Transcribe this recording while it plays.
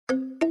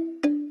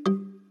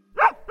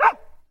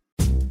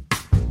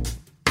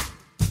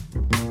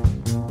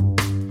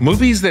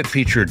Movies that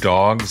feature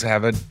dogs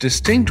have a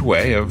distinct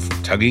way of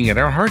tugging at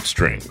our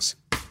heartstrings.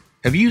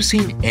 Have you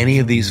seen any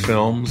of these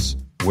films?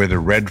 Where the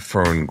Red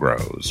Fern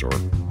Grows, or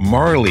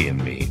Marley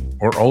and Me,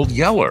 or Old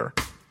Yeller,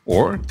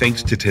 or,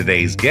 thanks to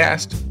today's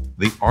guest,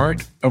 The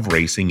Art of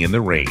Racing in the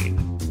Rain.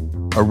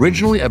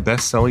 Originally a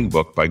best-selling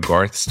book by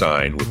Garth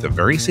Stein with the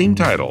very same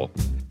title,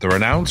 the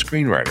renowned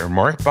screenwriter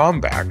Mark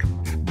Bomback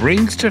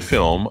brings to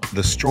film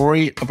the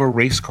story of a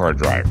race car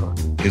driver,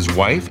 his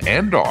wife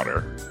and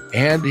daughter,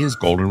 and his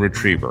golden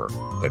retriever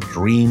that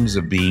dreams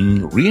of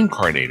being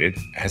reincarnated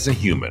as a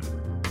human.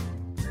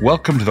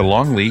 Welcome to The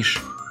Long Leash.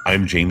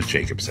 I'm James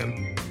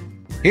Jacobson.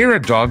 Here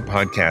at Dog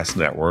Podcast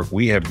Network,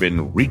 we have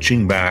been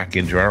reaching back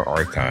into our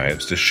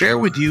archives to share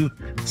with you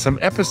some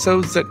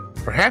episodes that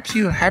perhaps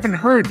you haven't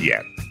heard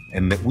yet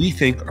and that we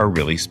think are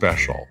really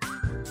special.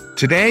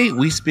 Today,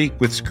 we speak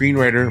with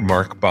screenwriter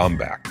Mark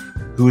Bomback,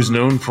 who is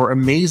known for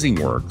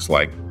amazing works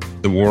like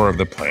The War of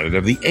the Planet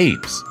of the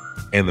Apes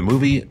and the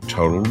movie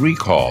Total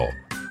Recall.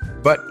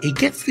 But he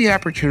gets the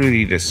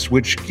opportunity to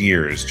switch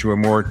gears to a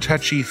more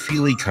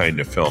touchy-feely kind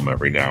of film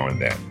every now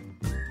and then.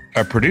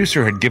 A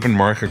producer had given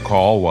Mark a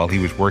call while he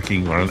was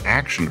working on an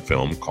action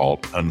film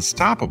called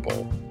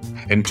Unstoppable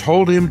and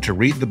told him to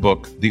read the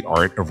book The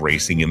Art of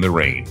Racing in the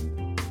Rain.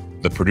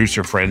 The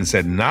producer friend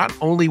said not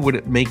only would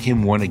it make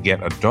him want to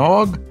get a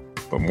dog,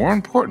 but more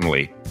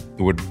importantly,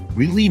 it would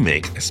really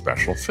make a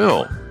special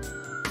film.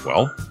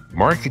 Well,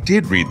 Mark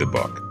did read the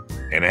book,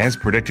 and as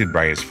predicted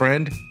by his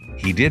friend,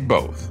 he did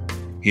both.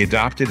 He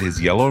adopted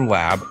his yellow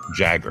lab,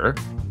 Jagger,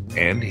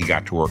 and he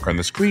got to work on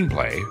the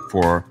screenplay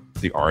for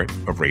The Art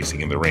of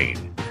Racing in the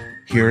Rain.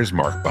 Here's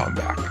Mark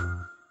Bomback.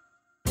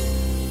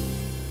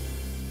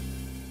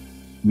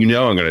 You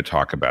know I'm going to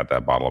talk about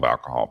that bottle of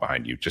alcohol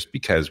behind you, just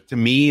because to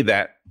me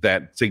that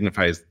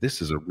signifies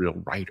this is a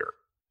real writer.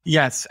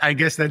 Yes, I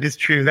guess that is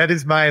true. That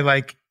is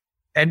my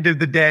end of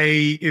the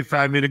day. If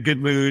I'm in a good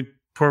mood,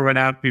 pour one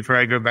out before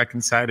I go back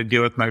inside and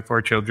deal with my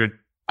 4 children.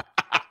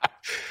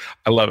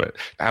 I love it.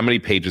 How many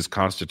pages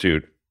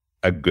constitute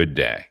a good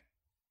day?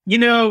 You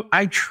know,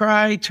 I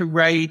try to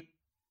write.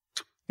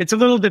 It's a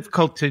little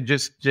difficult to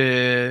just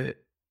describe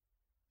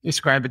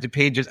it to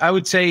pages. I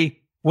would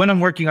say when I'm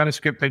working on a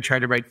script, I try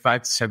to write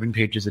 5 to 7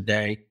 pages a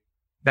day.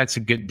 That's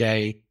a good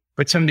day.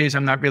 But some days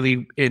I'm not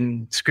really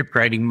in script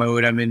writing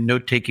mode. I'm in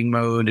note-taking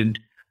mode,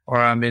 or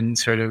I'm in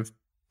sort of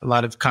a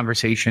lot of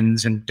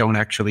conversations and don't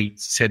actually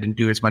sit and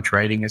do as much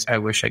writing as I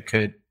wish I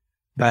could.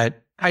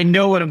 But I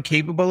know what I'm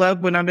capable of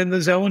when I'm in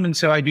the zone. And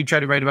so I do try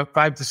to write about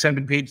 5 to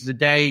 7 pages a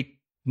day,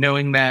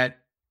 knowing that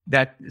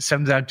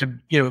sums out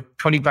to,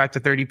 25 to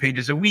 30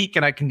 pages a week,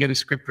 and I can get a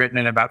script written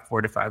in about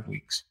 4 to 5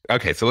 weeks.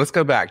 Okay, so let's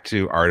go back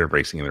to Art of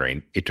Racing in the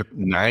Rain. It took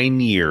 9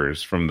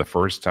 years from the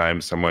first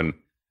time someone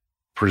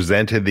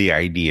presented the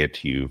idea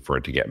to you for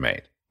it to get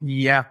made.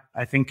 Yeah,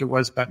 I think it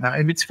was about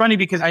 9. It's funny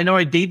because I know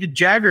I dated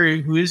Jagger,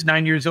 who is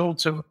 9 years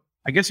old, so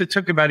I guess it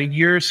took about a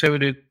year or so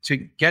to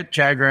get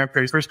Jagger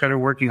after I first started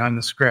working on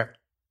the script.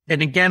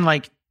 And again,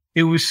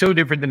 it was so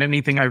different than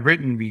anything I've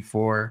written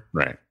before.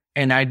 Right.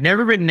 And I'd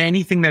never written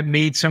anything that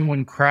made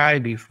someone cry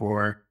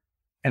before.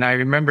 And I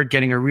remember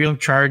getting a real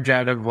charge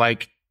out of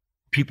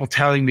people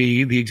telling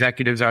me, the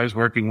executives I was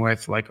working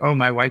with, oh,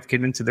 my wife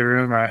came into the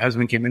room, or my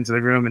husband came into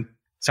the room and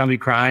saw me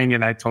crying.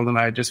 And I told them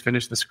I had just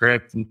finished the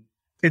script. And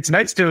it's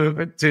nice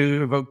to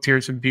evoke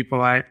tears from people.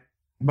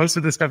 Most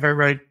of the stuff I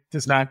write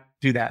does not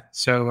do that.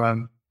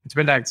 So it's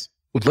been nice.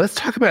 Well, let's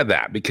talk about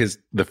that, because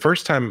the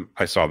first time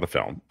I saw the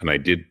film, and I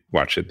did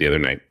watch it the other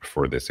night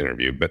before this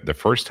interview, but the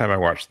first time I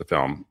watched the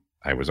film,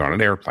 I was on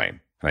an airplane,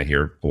 and I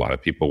hear a lot of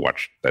people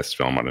watch this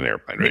film on an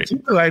airplane, right? Me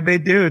too. They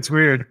do. It's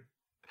weird.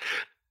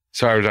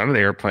 So I was on an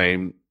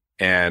airplane,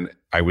 and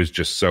I was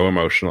just so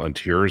emotional, and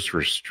tears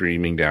were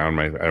streaming down.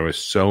 I was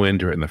so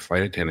into it, and the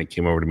flight attendant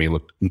came over to me and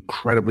looked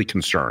incredibly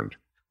concerned.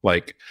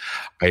 Like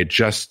I had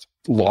just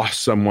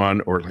lost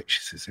someone, or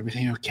she says,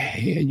 "Everything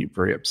okay?" And you're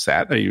very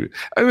upset. Are you?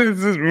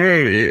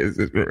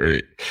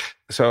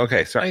 So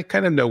I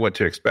kind of know what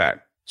to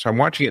expect. So I'm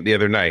watching it the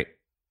other night,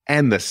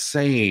 and the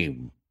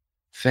same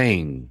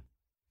thing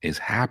is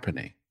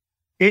happening.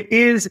 It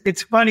is.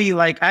 It's funny.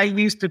 I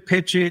used to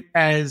pitch it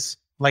as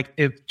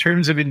if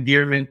Terms of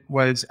Endearment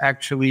was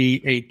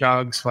actually a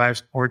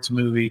dog/sports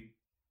movie,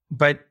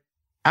 but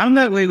I'm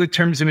that way with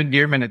Terms of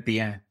Endearment at the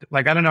end.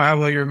 I don't know how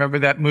well you remember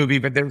that movie,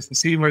 but there was the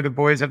scene where the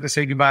boys have to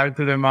say goodbye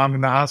to their mom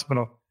in the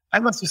hospital. I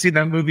must have seen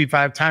that movie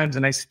 5 times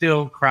and I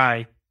still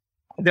cry.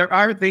 There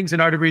are things in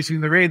Art of Racing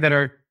in the Rain that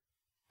are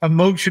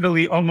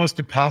emotionally almost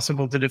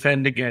impossible to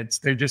defend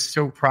against. They're just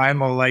so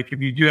primal. If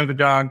you do have a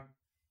dog,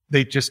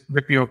 they just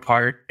rip you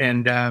apart.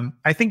 And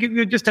I think if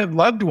you just have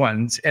loved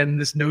ones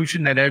and this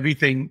notion that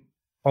everything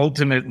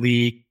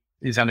ultimately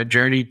is on a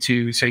journey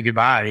to say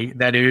goodbye,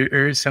 that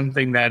there is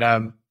something that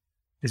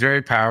is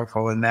very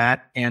powerful in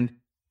that. And,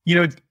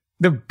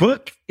 the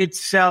book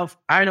itself,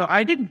 I know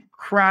I didn't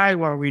cry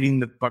while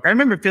reading the book. I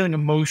remember feeling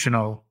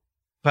emotional,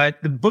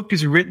 but the book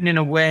is written in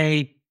a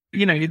way,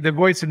 the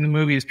voice in the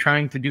movie is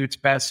trying to do its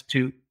best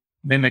to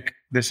mimic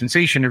the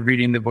sensation of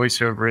reading the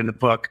voiceover in the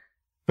book.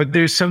 But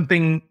there's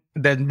something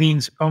that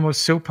leans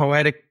almost so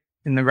poetic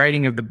in the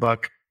writing of the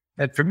book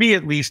that for me,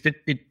 at least,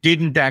 it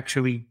didn't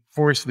actually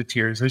force the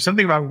tears. There's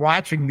something about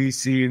watching these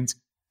scenes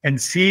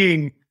and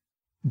seeing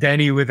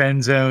Denny with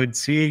Enzo and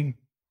seeing,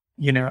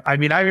 I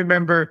mean, I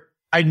remember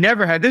I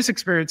never had this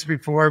experience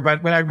before,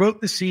 but when I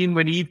wrote the scene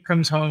when Eve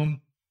comes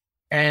home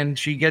and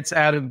she gets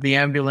out of the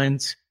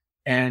ambulance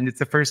and it's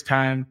the first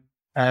time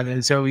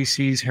that Zoe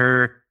sees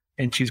her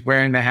and she's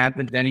wearing the hat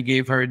that Denny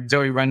gave her, and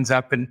Zoe runs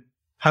up and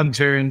hugs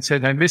her and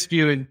said, I missed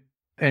you.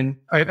 And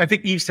I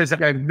think Eve says,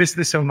 I missed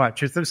this so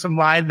much. There's some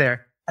line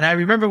there. And I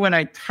remember when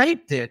I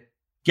typed it,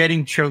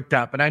 getting choked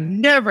up. And I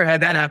never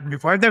had that happen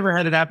before. I've never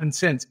had it happen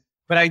since.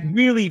 But I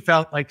really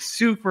felt like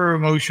super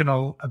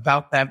emotional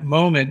about that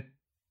moment,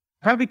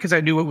 probably because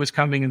I knew what was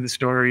coming in the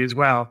story as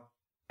well.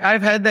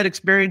 I've had that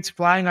experience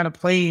flying on a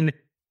plane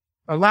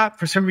a lot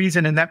for some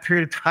reason. In that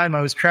period of time,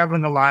 I was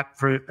traveling a lot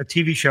for a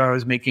TV show I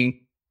was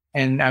making,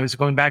 and I was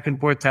going back and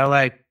forth to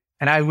LA.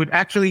 And I would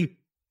actually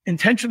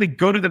intentionally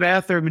go to the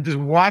bathroom and just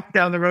walk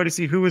down the road to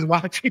see who was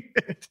watching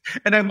it.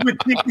 And I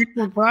would think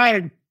people were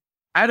crying.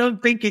 I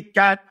don't think it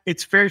got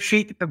its fair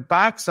shake at the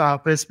box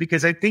office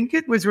because I think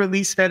it was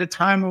released at a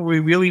time where we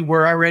really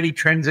were already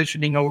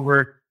transitioning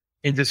over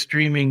into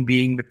streaming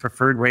being the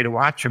preferred way to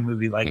watch a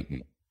movie.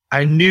 Like,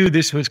 I knew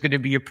this was going to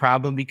be a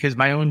problem because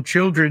my own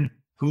children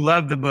who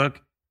loved the book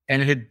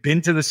and had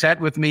been to the set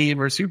with me and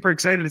were super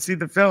excited to see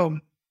the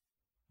film.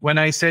 When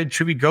I said,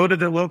 should we go to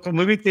the local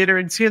movie theater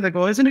and see it? They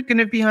go, isn't it going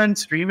to be on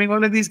streaming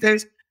one of these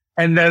days?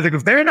 And they go,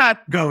 if they're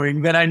not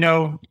going, then I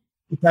know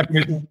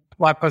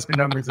blockbuster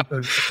numbers at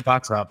the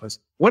box office.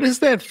 What does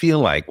that feel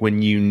like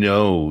when you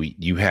know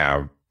you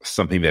have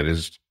something that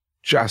is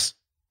just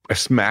a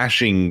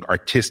smashing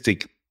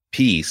artistic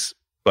piece,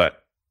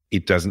 but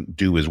it doesn't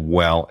do as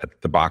well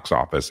at the box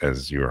office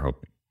as you were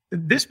hoping?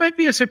 This might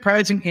be a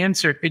surprising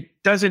answer. It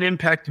doesn't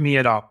impact me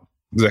at all.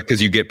 Is that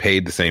because you get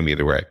paid the same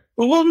either way?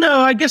 Well, no,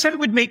 I guess I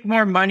would make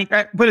more money.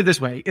 Put it this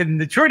way. And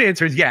the short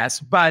answer is yes.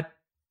 But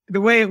the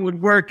way it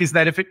would work is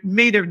that if it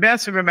made a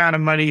massive amount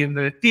of money in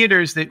the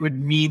theaters, that would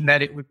mean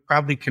that it would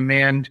probably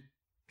command,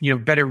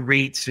 better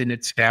rates in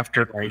its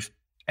afterlife.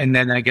 And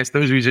then I guess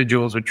those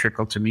residuals would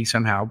trickle to me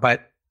somehow.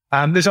 But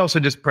there's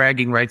also just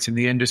bragging rights in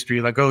the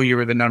industry, like, oh, you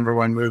were the number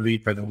one movie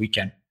for the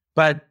weekend.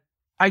 But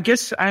I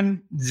guess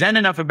I'm zen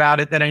enough about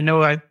it that I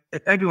know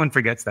everyone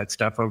forgets that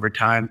stuff over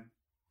time.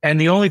 And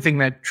the only thing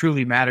that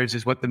truly matters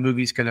is what the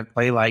movie's going to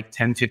play like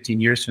 10, 15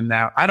 years from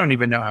now. I don't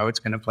even know how it's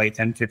going to play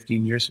 10,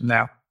 15 years from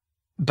now.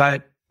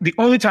 But the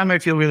only time I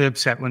feel really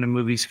upset when a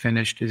movie's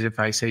finished is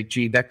if I say,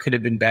 gee, that could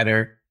have been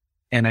better.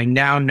 And I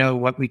now know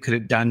what we could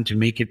have done to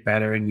make it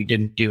better and we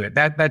didn't do it.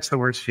 That's the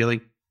worst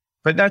feeling.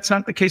 But that's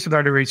not the case with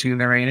Art of Racing in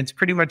the Rain. It's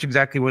pretty much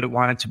exactly what it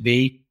wanted to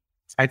be.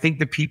 I think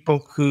the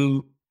people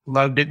who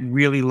loved it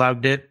really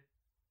loved it.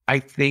 I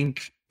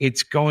think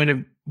it's going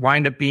to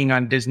wind up being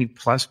on Disney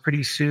Plus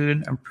pretty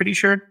soon. I'm pretty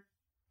sure.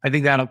 I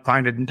think that'll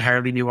find an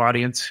entirely new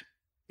audience.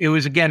 It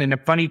was, again, in a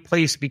funny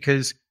place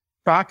because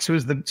Fox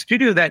was the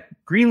studio that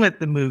greenlit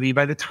the movie.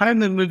 By the time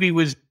the movie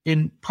was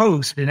in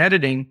post and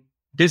editing,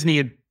 Disney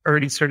had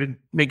already started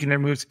making their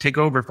moves to take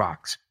over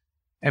Fox.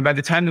 And by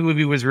the time the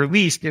movie was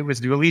released, it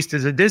was released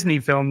as a Disney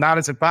film, not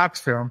as a Fox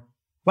film.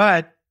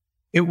 But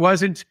it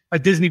wasn't a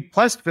Disney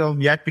Plus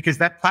film yet because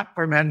that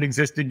platform hadn't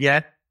existed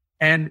yet.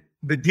 And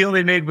the deal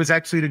they made was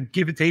actually to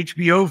give it to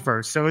HBO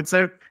first. So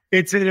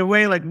it's in a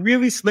way like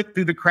really slipped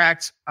through the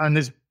cracks on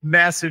this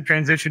massive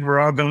transition we're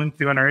all going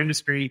through in our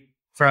industry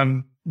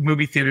from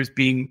movie theaters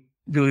being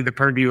really the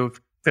purview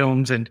of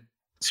films and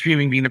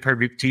streaming being the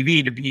purview of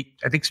TV to be,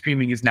 I think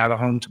streaming is now the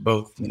home to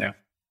both,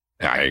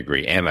 I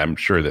agree. And I'm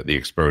sure that the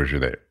exposure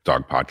that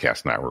Dog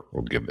Podcast Network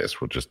will give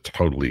this will just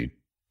totally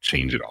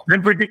change it all.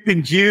 We're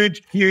predicting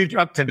huge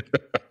uptick.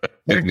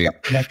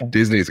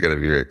 Disney is going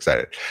to be very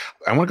excited.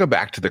 I want to go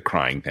back to the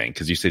crying thing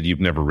because you said you've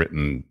never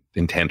written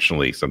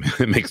intentionally something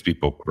that makes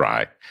people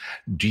cry.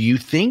 Do you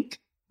think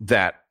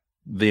that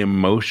the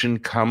emotion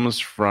comes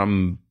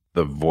from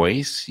the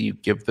voice you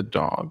give the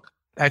dog?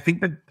 I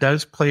think that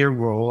does play a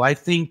role. I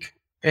think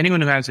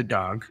anyone who has a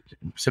dog,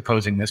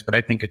 supposing this, but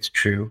I think it's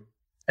true,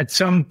 at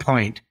some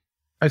point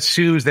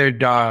assumes their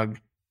dog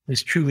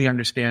is truly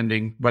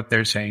understanding what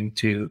they're saying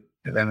to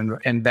them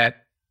and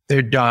that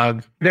their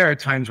dog, there are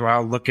times where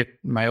I'll look at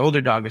my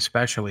older dog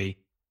especially,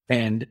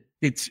 and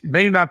it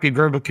may not be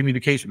verbal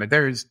communication, but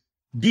there is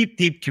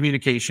deep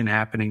communication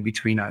happening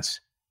between us.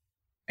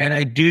 And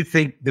I do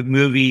think the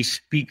movie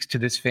speaks to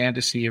this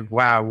fantasy of,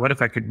 wow, what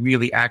if I could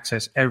really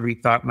access every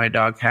thought my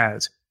dog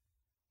has?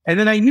 And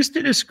then I used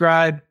to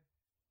describe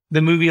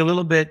the movie a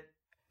little bit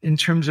in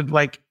terms of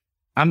like,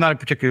 I'm not a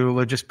particularly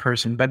religious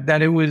person, but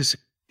that it was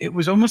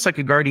almost like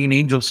a guardian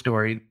angel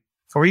story,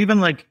 or even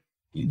like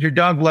your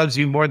dog loves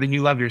you more than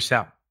you love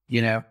yourself,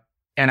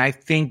 And I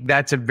think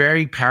that's a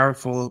very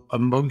powerful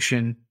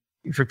emotion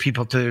for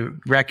people to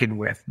reckon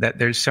with, that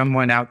there's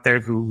someone out there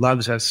who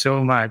loves us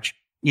so much.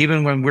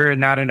 Even when we're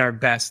not at our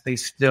best, they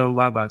still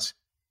love us.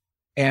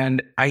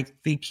 And I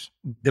think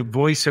the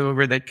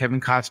voiceover that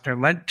Kevin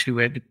Costner lent to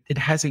it, it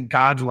has a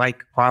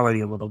godlike quality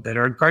a little bit,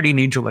 or a guardian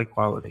angel-like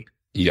quality.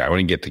 Yeah, I want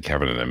to get to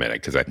Kevin in a minute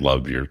because I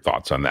love your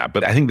thoughts on that.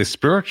 But I think the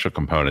spiritual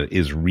component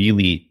is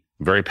really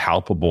very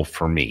palpable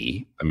for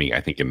me. I mean,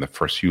 I think in the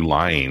first few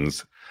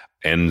lines,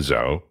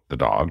 Enzo, the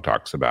dog,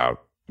 talks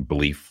about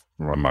belief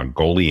from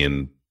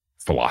Mongolian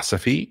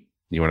philosophy.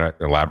 You want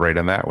to elaborate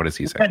on that? What does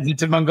he say?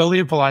 It's a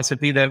Mongolian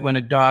philosophy that when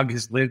a dog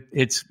has lived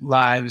its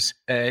lives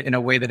in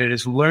a way that it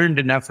has learned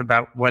enough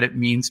about what it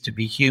means to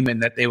be human,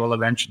 that they will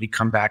eventually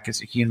come back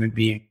as a human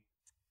being.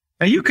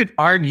 Now, you could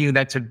argue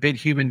that's a bit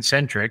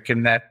human-centric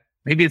and that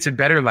maybe it's a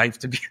better life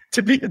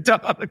to be a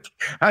dog.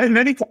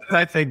 Many times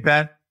I think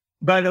that,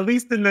 but at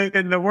least in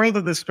the world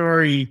of the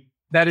story,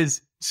 that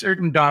is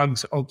certain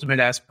dogs'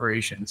 ultimate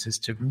aspirations, is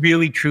to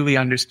really truly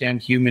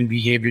understand human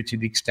behavior to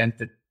the extent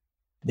that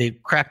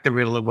they've cracked the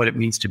riddle of what it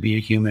means to be a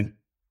human,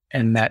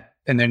 and that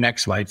in their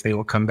next life they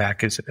will come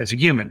back as a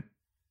human.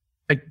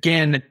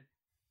 Again,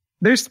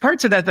 there's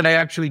parts of that I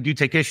actually do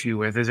take issue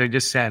with, as I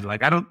just said.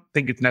 Like, I don't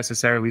think it's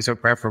necessarily so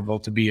preferable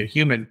to be a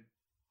human,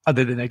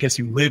 other than I guess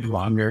you live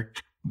longer.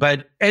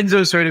 But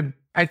Enzo sort of,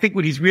 I think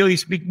what he's really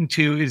speaking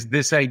to is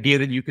this idea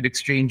that you could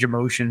exchange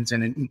emotions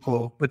in an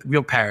equal, with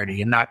real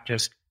parity, and not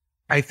just,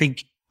 I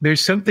think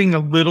there's something a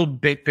little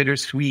bit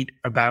bittersweet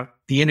about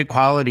the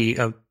inequality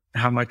of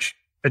how much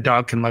a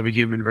dog can love a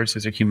human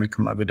versus a human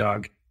can love a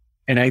dog.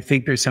 And I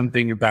think there's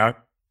something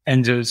about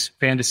Enzo's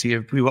fantasy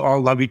of we will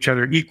all love each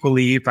other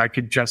equally if I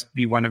could just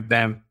be one of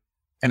them.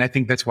 And I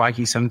think that's why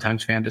he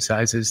sometimes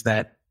fantasizes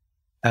that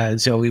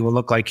Zoe will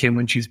look like him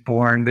when she's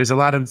born. There's a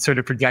lot of sort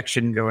of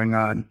projection going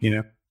on, you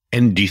know.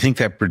 And do you think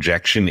that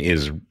projection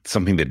is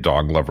something that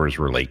dog lovers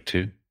relate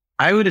to?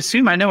 I would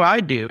assume, I know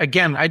I do.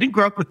 Again, I didn't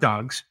grow up with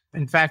dogs.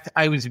 In fact,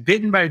 I was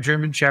bitten by a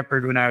German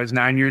Shepherd when I was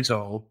 9 years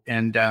old,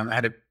 and I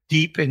had a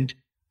deep and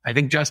I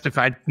think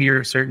justified fear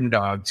of certain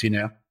dogs, you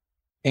know.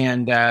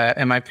 And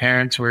my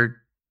parents were,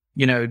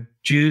 you know,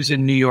 Jews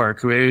in New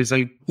York, who is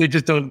like, they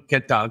just don't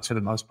get dogs for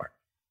the most part.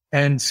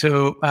 And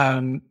so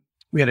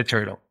we had a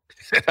turtle.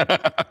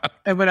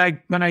 And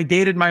when I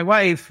dated my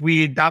wife,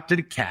 we adopted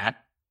a cat,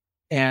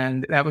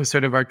 and that was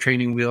sort of our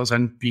training wheels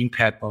on being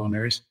pet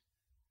owners.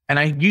 And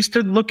I used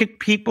to look at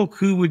people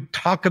who would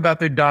talk about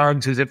their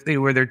dogs as if they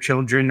were their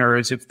children, or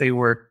as if they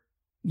were,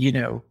 you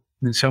know,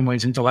 in some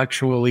ways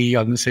intellectually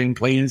on the same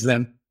plane as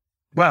them.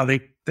 Well,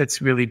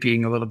 that's really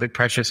being a little bit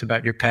precious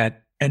about your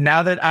pet. And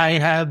now that I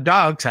have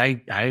dogs,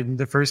 I'm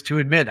the first to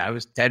admit I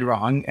was dead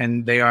wrong,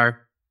 and they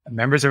are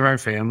members of our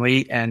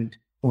family. And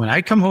when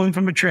I come home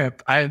from a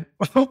trip, I'm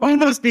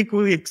almost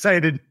equally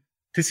excited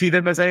to see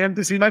them as I am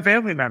to see my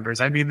family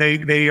members. I mean,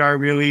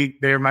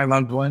 they're my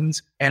loved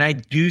ones. And I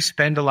do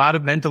spend a lot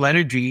of mental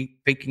energy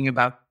thinking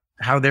about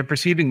how they're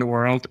perceiving the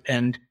world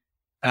and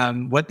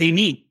what they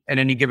need at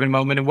any given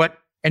moment,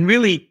 and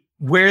really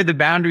where the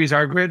boundaries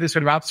are, where the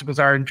sort of obstacles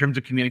are in terms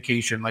of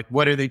communication. Like,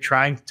 what are they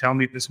trying to tell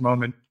me at this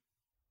moment?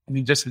 I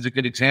mean, just as a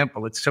good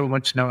example, it's so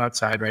much snow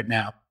outside right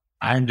now.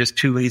 I'm just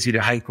too lazy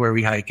to hike where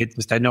we hike.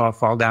 I know I'll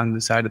fall down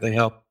the side of the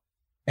hill.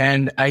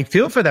 And I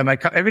feel for them.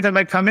 Every time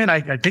I come in,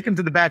 I take them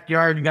to the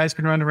backyard. You guys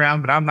can run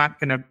around, but I'm not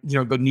going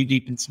to, go knee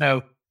deep in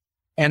snow.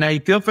 And I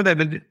feel for them.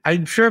 And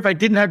I'm sure if I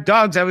didn't have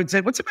dogs, I would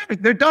say, what's the matter?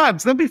 They're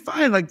dogs. They'll be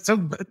fine. Like, so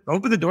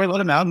open the door, let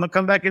them out, and they'll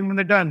come back in when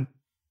they're done.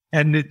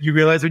 And you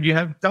realize when you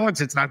have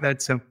dogs, it's not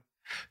that simple.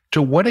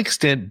 To what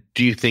extent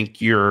do you think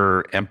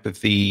your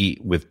empathy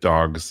with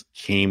dogs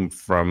came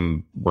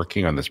from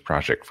working on this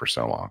project for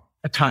so long?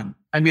 A ton.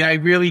 I mean, I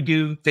really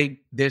do think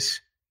this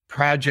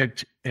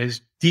project has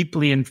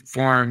deeply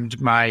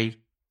informed my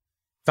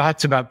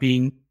thoughts about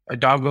being a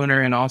dog owner,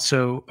 and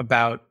also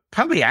about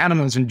probably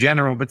animals in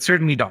general, but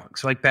certainly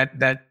dogs. Like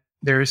that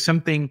there is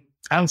something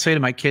I'll say to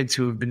my kids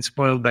who have been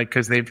spoiled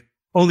because they've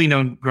only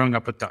known growing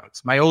up with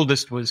dogs. My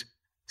oldest was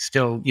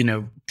still,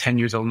 10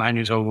 years old, 9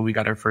 years old when we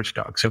got our first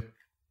dog. So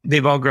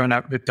they've all grown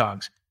up with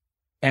dogs.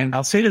 And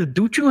I'll say to them,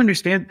 don't you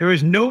understand? There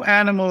is no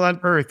animal on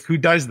earth who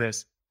does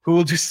this, who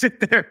will just sit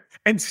there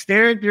and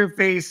stare at your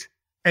face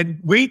and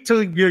wait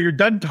till you're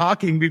done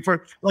talking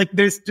before. Like,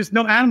 there's just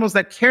no animals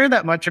that care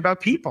that much about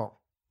people.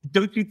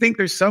 Don't you think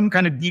there's some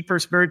kind of deeper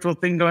spiritual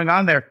thing going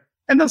on there?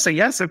 And they'll say,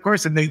 yes, of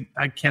course. And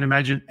I can't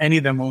imagine any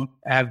of them won't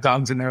have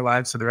dogs in their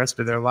lives for the rest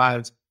of their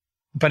lives.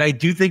 But I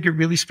do think it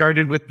really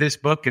started with this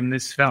book and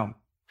this film.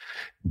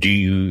 Do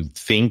you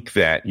think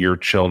that your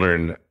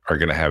children are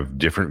going to have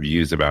different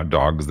views about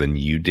dogs than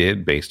you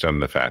did based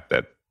on the fact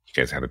that you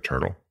guys had a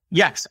turtle?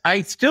 Yes.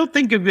 I still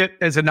think of it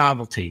as a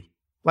novelty.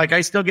 Like,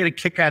 I still get a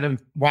kick out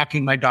of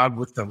walking my dog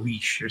with a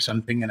leash or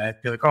something. And I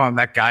feel like, oh, I'm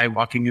that guy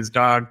walking his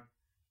dog,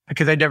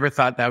 because I never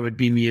thought that would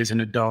be me as an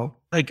adult.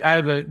 Like, I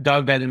have a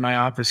dog bed in my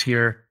office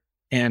here.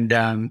 And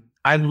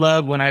I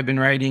love when I've been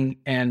writing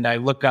and I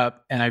look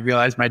up and I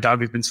realize my dog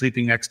has been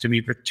sleeping next to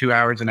me for 2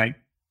 hours, and I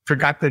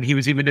forgot that he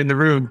was even in the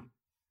room.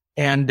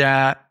 And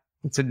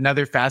it's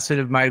another facet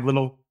of my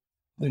little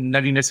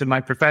nuttiness of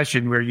my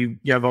profession, where you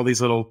have all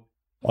these little,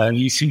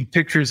 you see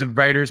pictures of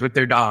writers with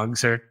their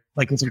dogs, or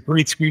like there's a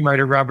great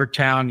screenwriter, Robert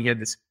Town. He had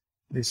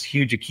this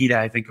huge Akita,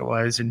 I think it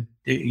was, and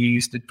he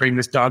used to bring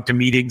this dog to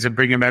meetings and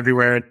bring him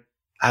everywhere. And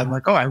I'm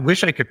like, oh, I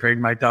wish I could bring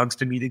my dogs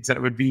to meetings.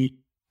 That would be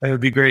That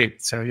would be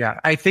great. So yeah,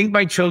 I think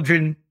my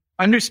children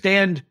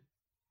understand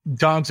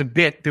dogs a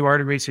bit through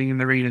Art of Racing in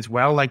the Rain as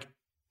well. Like,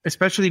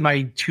 especially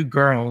my two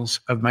girls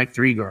of my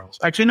three girls.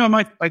 Actually,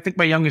 no, I think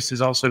my youngest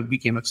is also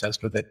became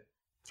obsessed with it.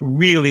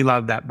 Really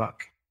loved that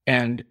book.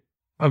 And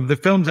of the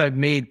films I've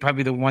made,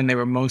 probably the one they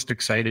were most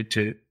excited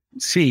to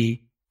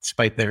see,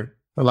 despite their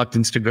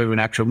reluctance to go to an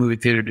actual movie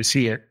theater to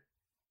see it.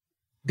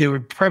 They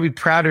were probably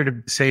prouder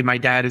to say my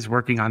dad is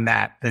working on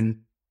that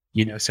than,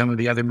 some of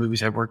the other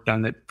movies I've worked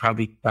on that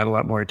probably got a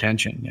lot more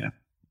attention.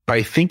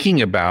 By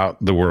thinking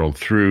about the world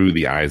through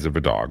the eyes of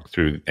a dog,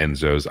 through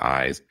Enzo's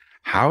eyes,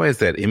 how has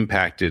that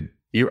impacted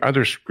your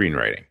other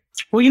screenwriting?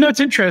 Well, it's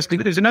interesting.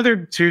 There's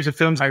another series of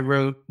films I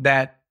wrote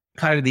that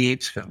Planet of the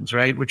Apes films,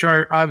 right? Which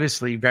are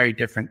obviously very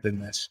different than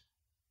this,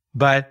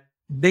 but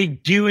they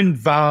do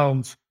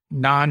involve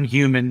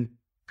non-human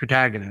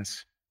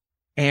protagonists.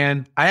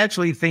 And I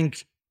actually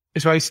think,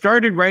 so I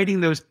started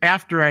writing those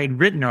after I had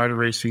written Art of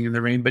Racing in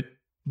the Rain, but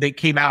they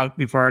came out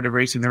before Art of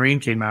Racing in the Rain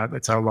came out.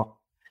 That's how long.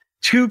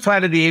 2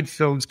 Planet of the Apes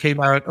films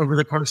came out over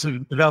the course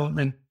of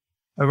development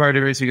of Art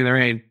of Racing in the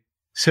Rain.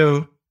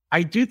 So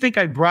I do think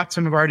I brought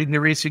some of Art of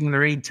Racing in the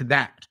Rain to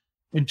that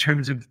in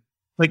terms of,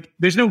 like,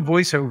 there's no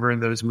voiceover in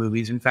those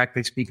movies. In fact,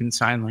 they speak in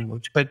sign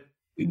language. But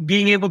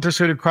being able to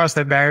sort of cross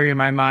that barrier in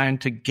my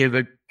mind to give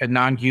a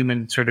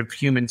non-human sort of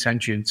human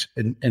sentience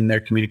in their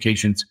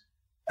communications,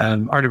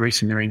 Art of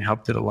Racing in the Rain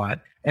helped it a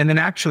lot. And then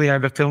actually I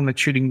have a film that's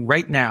shooting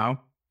right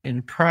now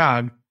in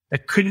Prague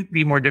that couldn't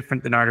be more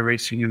different than Art of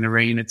Racing in the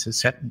Rain. It's a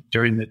set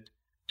during the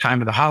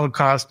time of the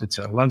Holocaust. It's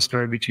a love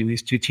story between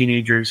these two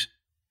teenagers,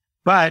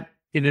 but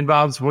it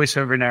involves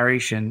voiceover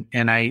narration.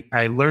 And I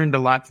learned a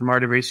lot from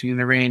Art of Racing in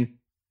the Rain.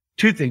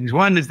 2 things.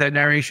 One is that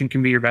narration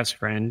can be your best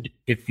friend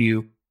if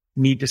you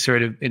need to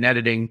sort of, in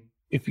editing,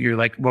 if you're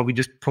like, well, we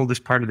just pulled this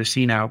part of the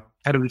scene out.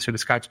 How do we sort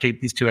of scotch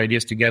tape these 2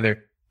 ideas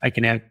together? I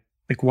can add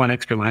like 1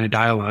 extra line of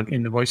dialogue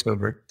in the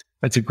voiceover.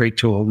 That's a great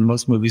tool.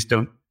 Most movies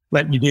don't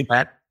let you do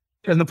that.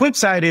 And the flip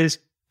side is,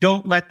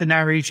 don't let the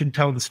narration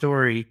tell the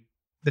story.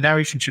 The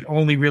narration should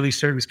only really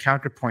serve as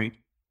counterpoint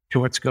to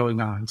what's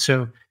going on.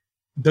 So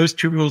those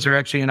 2 rules are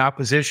actually in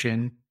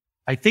opposition.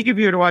 I think if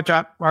you were to watch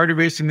Art of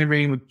Racing in the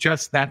Rain with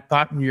just that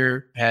thought in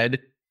your head,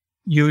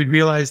 you would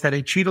realize that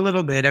I cheat a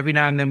little bit. Every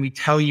now and then we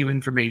tell you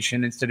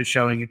information instead of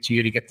showing it to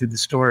you to get through the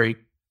story.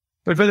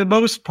 But for the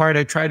most part,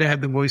 I try to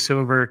have the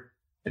voiceover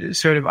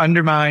sort of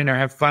undermine or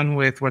have fun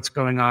with what's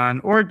going on,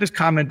 or just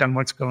comment on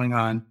what's going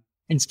on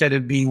instead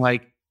of being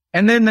like,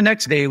 and then the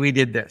next day we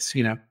did this.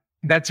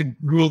 That's a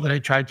rule that I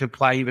tried to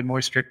apply even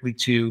more strictly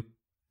to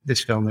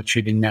this film that's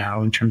shooting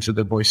now in terms of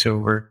the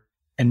voiceover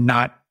and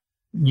not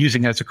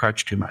using it as a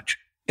crutch too much.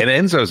 And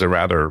Enzo's a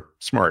rather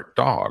smart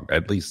dog.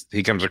 At least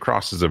he comes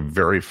across as a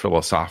very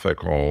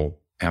philosophical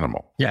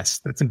animal. Yes,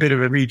 that's a bit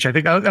of a reach. I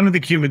don't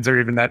think humans are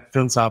even that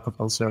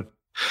philosophical. So,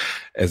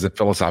 as a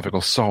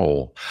philosophical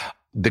soul,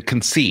 the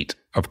conceit,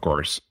 of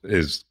course,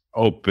 is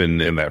open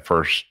in that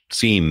first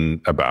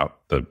scene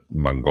about the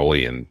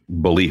Mongolian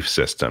belief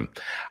system.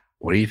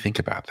 What do you think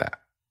about that?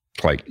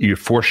 Like, you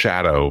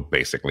foreshadow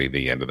basically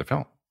the end of the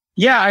film.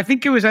 Yeah, I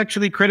think it was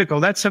actually critical.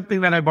 That's something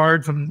that I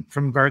borrowed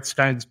from Garth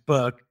Stein's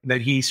book, that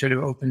he sort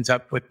of opens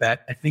up with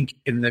that. I think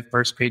in the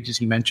first pages,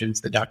 he mentions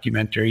the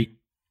documentary.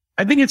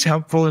 I think it's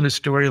helpful in a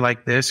story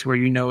like this, where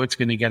it's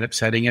going to get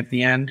upsetting at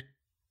the end,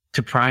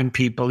 to prime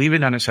people,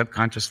 even on a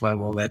subconscious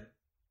level, that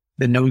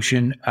the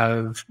notion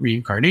of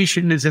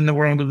reincarnation is in the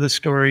world of the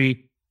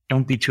story.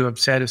 Don't be too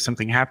upset if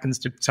something happens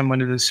to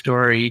someone in the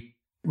story.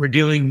 We're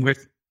dealing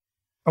with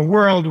a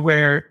world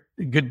where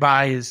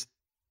goodbye is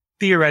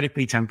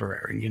theoretically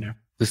temporary,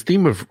 This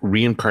theme of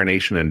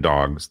reincarnation in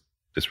dogs,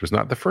 this was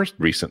not the first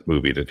recent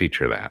movie to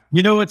feature that.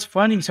 It's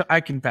funny. So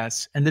I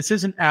confess, and this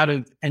isn't out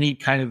of any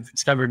kind of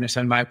stubbornness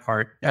on my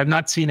part, I've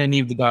not seen any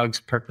of the Dog's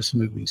Purpose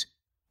movies.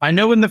 I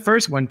know when the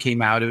first one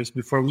came out, it was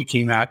before we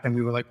came out, and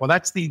we were like, well,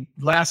 that's the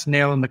last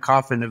nail in the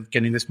coffin of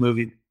getting this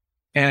movie.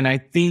 And I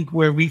think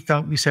where we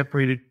felt we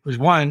separated was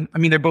one,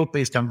 they're both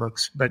based on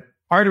books, but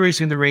Art of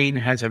Racing in the Rain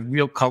has a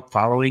real cult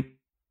following.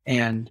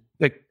 And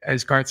like,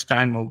 as Garth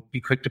Stein will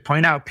be quick to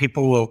point out,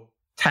 people will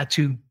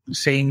tattoo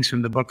sayings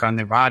from the book on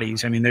their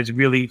bodies. There's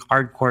really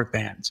hardcore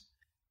fans.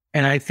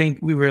 And I think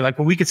we were like,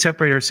 well, we could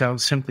separate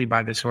ourselves simply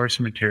by the source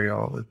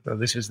material.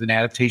 This is an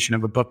adaptation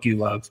of a book you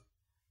love.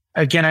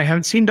 Again, I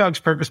haven't seen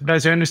Dog's Purpose, but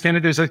as I understand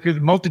it, there's like a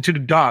multitude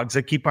of dogs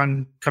that keep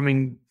on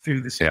coming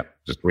through this. Yeah,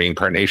 just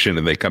reincarnation,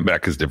 and they come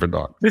back as different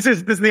dogs. This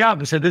is the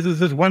opposite. This is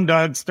this one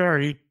dog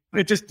story.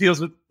 It just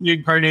deals with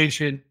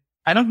reincarnation.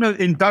 I don't know,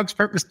 in Dog's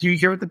Purpose, do you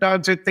hear what the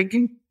dogs are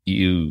thinking?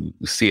 You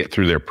see it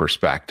through their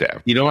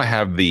perspective. You don't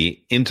have the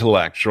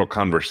intellectual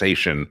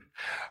conversation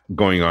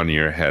going on in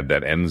your head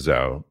that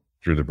Enzo,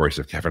 through the voice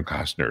of Kevin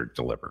Costner,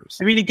 delivers.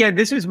 Again,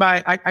 this is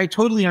I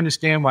totally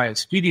understand why a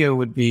studio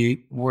would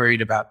be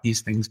worried about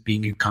these things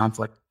being in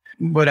conflict.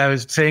 What I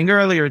was saying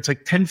earlier, it's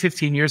like 10,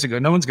 15 years ago.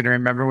 No one's going to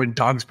remember when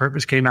Dog's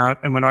Purpose came out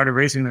and when Art of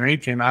Racing in the Rain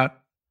came out.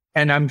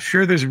 And I'm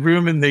sure there's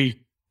room in the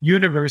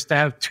universe to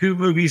have 2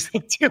 movies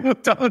that deal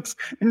with dogs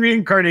and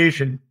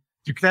reincarnation.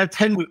 You could have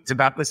 10 movies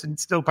about this and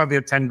still probably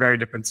have 10 very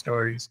different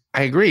stories.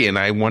 I agree. And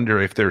I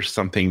wonder if there's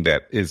something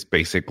that is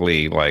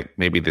basically like,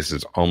 maybe this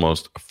is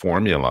almost a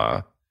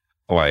formula.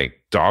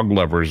 Like dog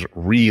lovers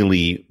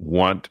really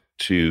want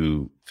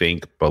to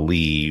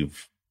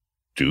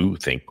do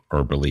think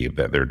or believe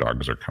that their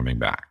dogs are coming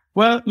back.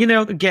 Well,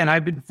 again,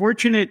 I've been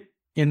fortunate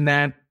in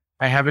that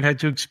I haven't had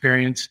to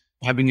experience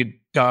having a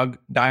dog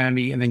die on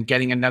me and then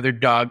getting another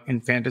dog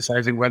and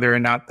fantasizing whether or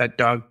not that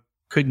dog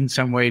could in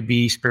some way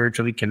be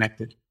spiritually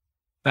connected.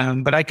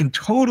 But I can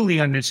totally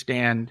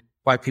understand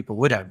why people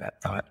would have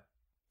that thought.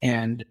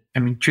 And I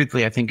mean,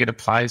 truthfully, I think it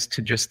applies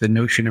to just the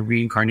notion of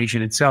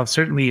reincarnation itself,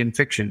 certainly in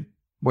fiction,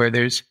 where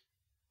there's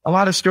a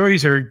lot of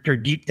stories are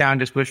deep down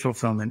just wish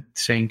fulfillment,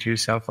 saying to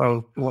yourself,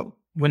 oh, well,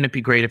 wouldn't it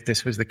be great if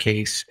this was the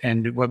case?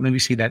 And let me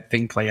see that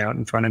thing play out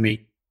in front of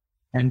me.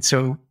 And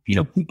so,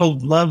 people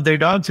love their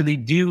dogs, and they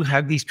do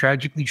have these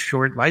tragically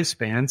short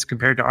lifespans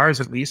compared to ours,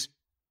 at least.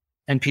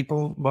 And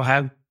people will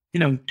have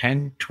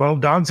 10, 12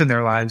 dogs in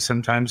their lives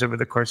sometimes over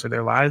the course of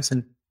their lives.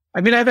 And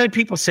I mean, I've had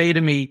people say to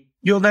me,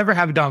 you'll never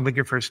have a dog like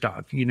your first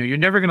dog. You're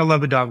never going to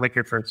love a dog like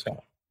your first dog.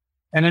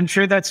 And I'm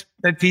sure that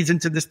feeds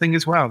into this thing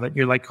as well, that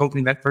you're like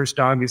hoping that first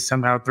dog is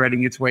somehow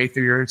threading its way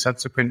through your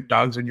subsequent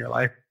dogs in your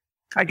life.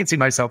 I can see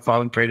myself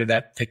falling prey to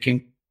that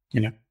thinking,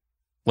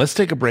 Let's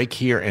take a break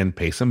here and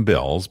pay some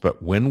bills.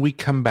 But when we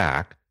come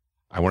back,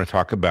 I want to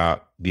talk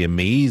about the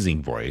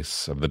amazing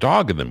voice of the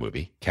dog in the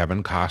movie,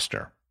 Kevin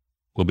Costner.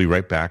 We'll be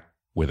right back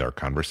with our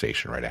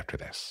conversation right after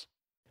this.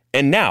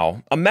 And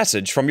now, a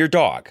message from your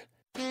dog.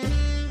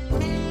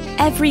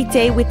 Every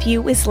day with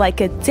you is like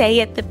a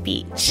day at the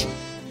beach.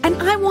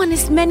 And I want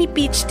as many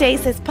beach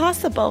days as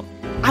possible.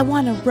 I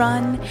want to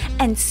run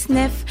and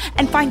sniff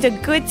and find a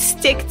good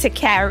stick to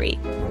carry.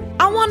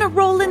 I want to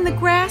roll in the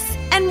grass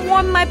and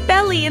warm my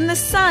belly in the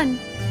sun.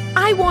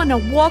 I want to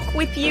walk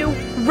with you,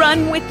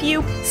 run with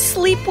you,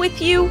 sleep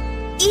with you,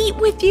 eat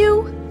with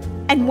you.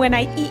 And when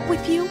I eat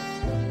with you,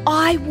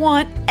 I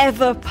want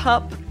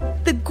Everpup.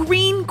 The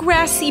green,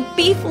 grassy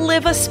beef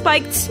liver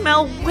spiked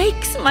smell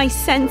wakes my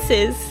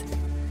senses.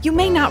 You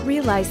may not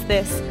realize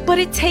this, but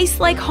it tastes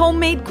like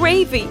homemade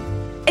gravy,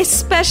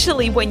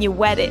 especially when you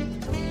wet it.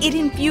 It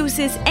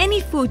infuses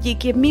any food you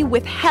give me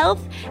with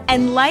health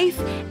and life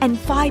and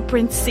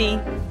vibrancy.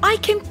 I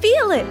can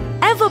feel it.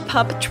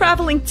 Everpup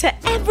traveling to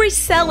every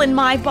cell in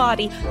my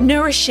body,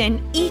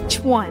 nourishing each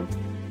one.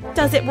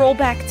 Does it roll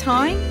back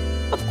time?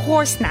 Of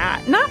course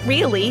not. Not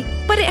really.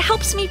 But it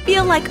helps me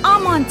feel like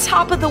I'm on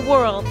top of the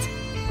world.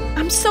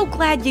 I'm so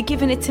glad you're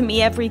giving it to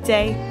me every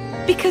day.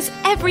 Because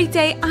every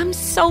day I'm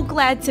so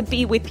glad to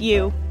be with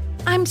you.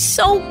 I'm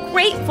so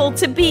grateful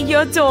to be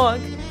your dog.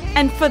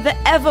 And for the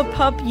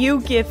Everpup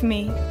you give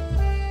me.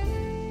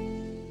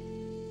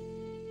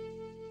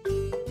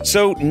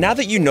 So now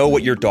that you know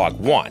what your dog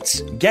wants,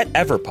 get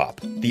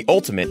Everpup, the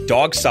ultimate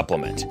dog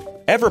supplement.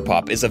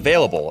 Everpup is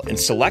available in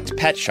select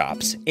pet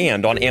shops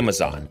and on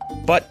Amazon.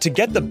 But to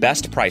get the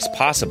best price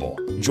possible,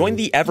 join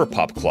the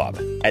Everpup Club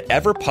at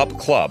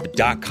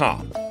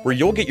everpupclub.com, where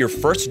you'll get your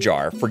first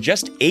jar for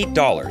just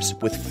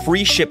 $8 with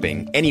free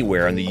shipping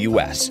anywhere in the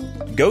U.S.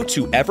 Go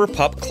to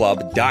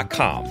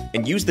everpupclub.com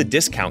and use the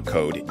discount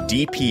code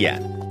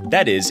DPN.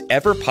 That is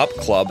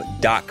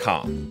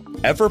everpupclub.com.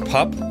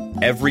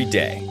 Everpup, every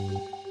day.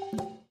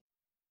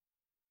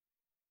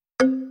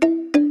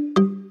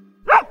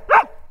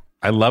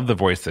 I love the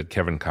voice that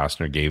Kevin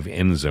Costner gave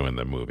Enzo in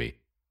the movie.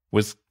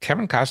 Was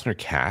Kevin Costner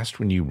cast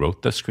when you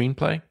wrote the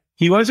screenplay?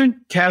 He wasn't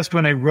cast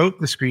when I wrote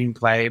the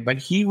screenplay, but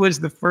he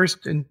was the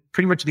first and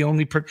pretty much the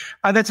only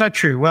that's not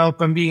true. Well,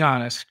 if I'm being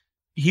honest,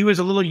 he was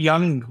a little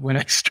young when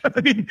I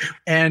started.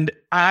 And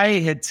I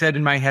had said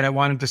in my head, I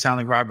want him to sound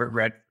like Robert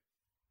Redford.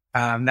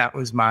 That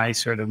was my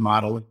sort of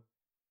model.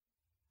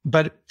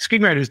 But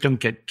screenwriters don't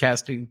get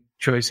casting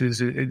choices.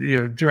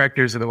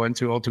 Directors are the ones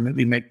who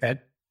ultimately make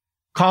that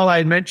call. I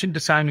had mentioned to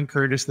Simon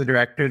Curtis, the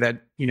director,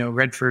 that,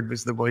 Redford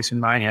was the voice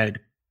in my head.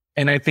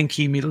 And I think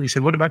he immediately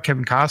said, what about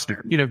Kevin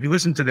Costner? If you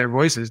listen to their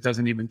voices, it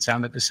doesn't even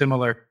sound that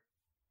dissimilar.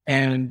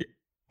 And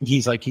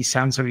he's like, his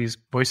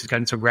voice has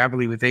gotten so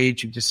gravelly with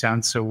age. He just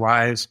sounds so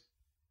wise.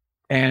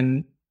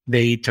 And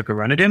they took a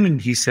run at him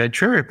and he said,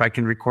 sure, if I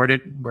can record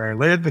it where I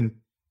live. And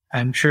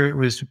I'm sure it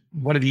was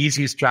one of the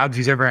easiest jobs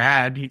he's ever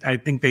had. I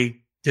think they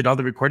did all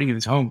the recording in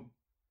his home.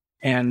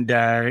 And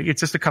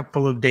it's just a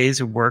couple of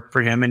days of work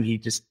for him. And he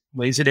just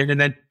lays it in.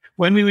 And then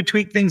when we would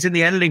tweak things in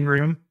the editing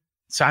room,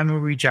 Simon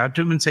would reach out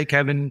to him and say,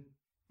 Kevin,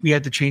 we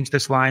had to change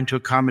this line to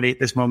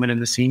accommodate this moment in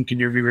the scene. Can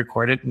you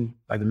re-record it? And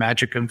by the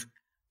magic of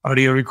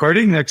audio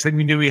recording, next thing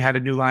we knew, we had a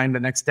new line the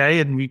next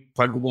day and we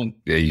plugged it in.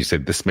 Yeah, you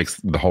said this makes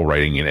the whole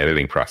writing and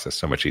editing process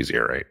so much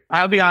easier, right?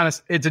 I'll be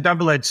honest, it's a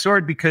double-edged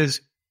sword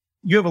because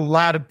you have a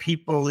lot of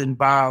people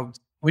involved.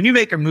 When you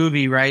make a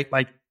movie, right,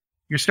 like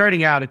you're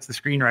starting out, it's the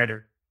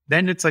screenwriter.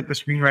 Then it's like the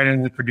screenwriter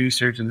and the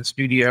producers and the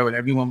studio and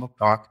everyone will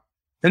talk.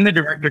 Then the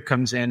director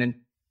comes in and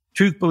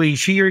truthfully,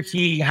 she or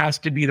he has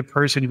to be the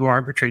person who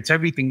arbitrates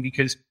everything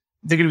because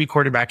they're going to be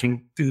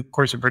quarterbacking through the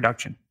course of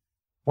production.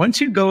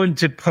 Once you go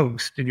into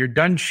post and you're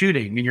done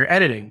shooting and you're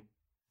editing,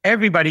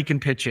 everybody can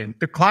pitch in.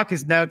 The clock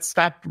is now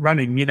stopped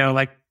running,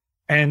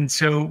 and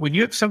so when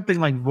you have something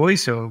like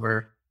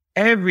voiceover,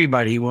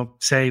 everybody will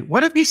say,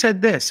 what if he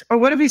said this? Or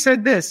what if he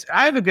said this?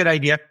 I have a good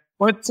idea.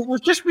 I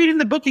was just reading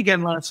the book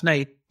again last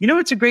night.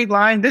 It's a great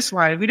line. This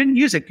line, we didn't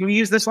use it. Can we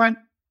use this line?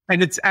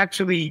 And it's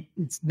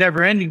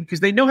never ending because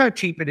they know how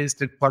cheap it is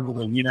to plug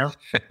it in,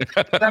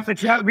 Stuff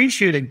it's not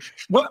reshooting.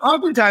 Well,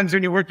 oftentimes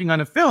when you're working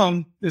on a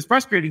film, this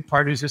frustrating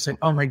part is just saying,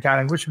 oh my God,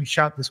 I wish we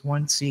shot this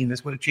one scene.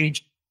 This would have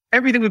changed.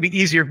 Everything would be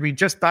easier if we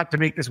just thought to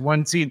make this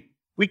one scene.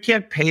 We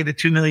can't pay the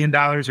 $2 million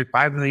or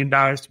 $5 million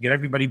to get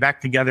everybody back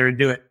together and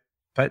do it.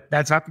 But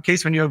that's not the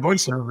case when you have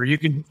voiceover. You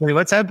can say,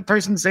 let's have the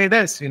person say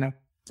this,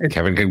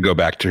 Kevin can go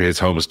back to his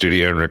home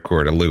studio and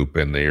record a loop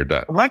and then you're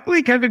done.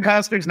 Luckily, Kevin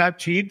Costner's not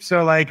cheap.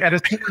 So at a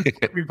certain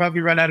point, we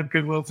probably run out of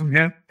goodwill from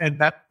him. And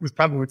that was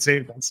probably what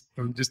saved us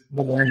from just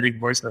learning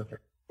voiceover.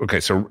 Okay.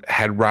 So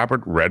had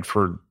Robert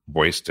Redford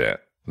voiced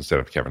it instead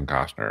of Kevin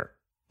Costner,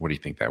 what do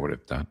you think that would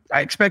have done?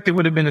 I expect it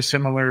would have been a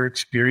similar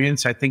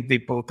experience. I think they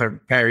both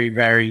are very,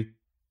 very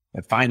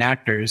fine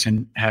actors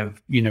and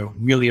have,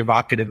 really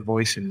evocative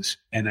voices.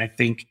 And I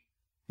think,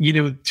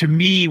 to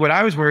me, what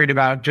I was worried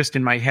about just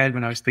in my head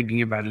when I was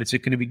thinking about it, is it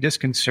going to be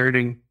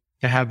disconcerting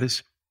to have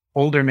this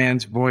older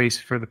man's voice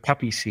for the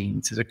puppy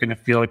scenes? Is it going to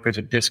feel like there's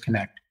a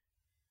disconnect?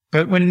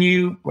 But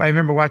I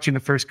remember watching the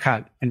first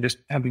cut and just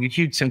having a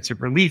huge sense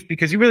of relief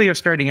because you really are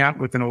starting out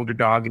with an older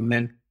dog and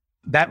then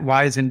that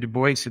wizened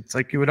voice. It's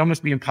like it would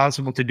almost be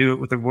impossible to do it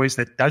with a voice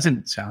that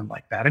doesn't sound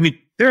like that. I mean,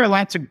 there are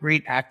lots of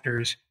great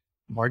actors,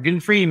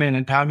 Morgan Freeman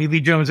and Tommy Lee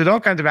Jones, and all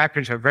kinds of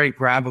actors have very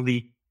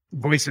gravelly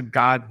voice of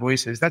God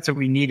voices. That's what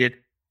we needed.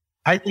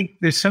 I think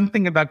there's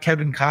something about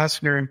Kevin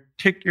Costner in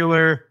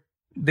particular.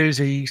 There's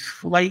a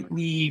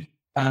slightly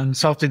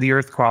salt of the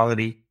earth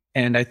quality.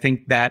 And I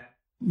think that,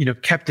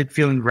 kept it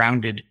feeling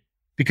grounded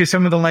because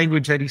some of the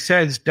language that he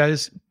says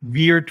does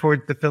veer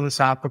toward the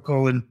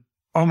philosophical and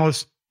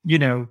almost,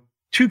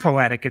 too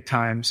poetic at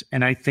times.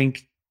 And I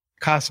think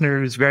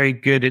Costner is very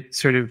good at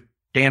sort of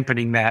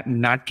dampening that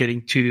and not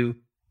getting too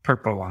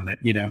purple on it,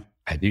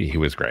 I think he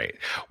was great.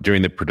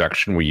 During the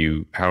production,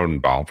 how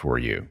involved were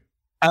you?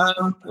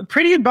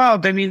 Pretty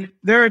involved. I mean,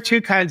 there are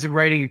two kinds of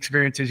writing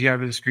experiences you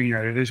have as a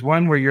screenwriter. There's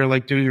one where you're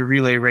like doing a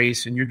relay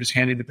race and you're just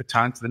handing the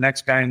baton to the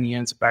next guy and he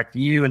hands it back to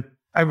you. And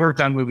I've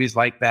worked on movies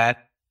like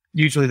that.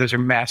 Usually those are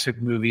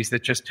massive movies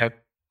that just have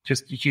a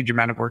huge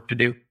amount of work to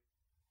do.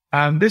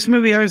 This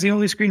movie, I was the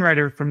only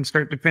screenwriter from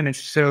start to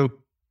finish.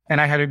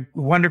 And I had a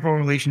wonderful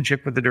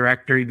relationship with the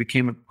director. He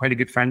became quite a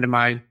good friend of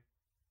mine.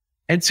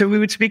 And so we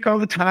would speak all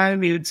the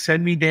time. He would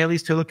send me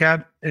dailies to look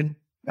at, and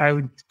I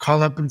would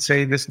call up and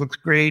say, this looks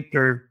great.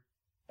 Or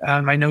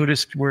I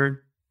noticed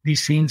where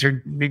these scenes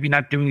are maybe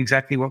not doing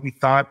exactly what we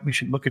thought. We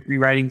should look at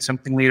rewriting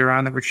something later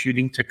on that we're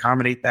shooting to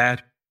accommodate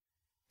that.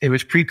 It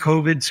was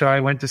pre-COVID, so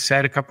I went to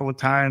set a couple of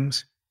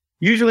times.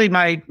 Usually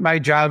my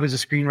job as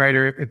a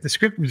screenwriter, if the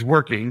script was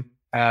working,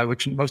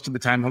 which most of the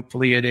time,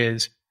 hopefully it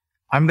is,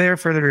 I'm there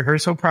for the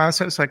rehearsal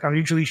process. Like I'll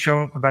usually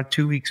show up about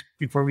 2 weeks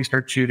before we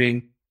start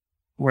shooting,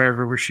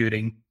 wherever we're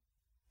shooting.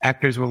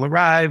 Actors will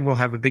arrive, we'll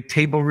have a big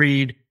table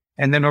read,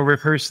 and then we'll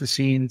rehearse the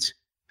scenes,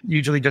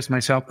 usually just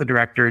myself, the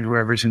director, and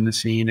whoever's in the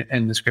scene,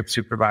 and the script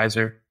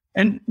supervisor,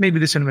 and maybe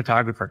the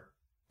cinematographer.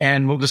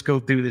 And we'll just go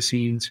through the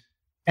scenes.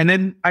 And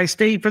then I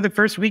stay for the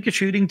first week of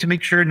shooting to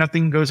make sure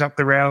nothing goes off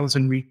the rails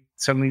and we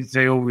suddenly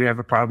say, oh, we have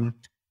a problem.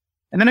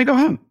 And then I go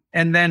home.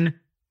 And then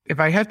if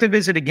I have to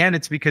visit again,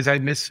 it's because I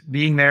miss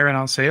being there and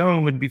I'll say, oh,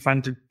 it would be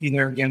fun to be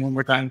there again one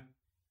more time.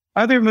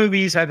 Other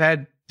movies I've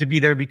had to be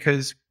there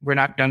because we're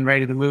not done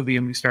writing the movie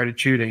and we started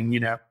shooting,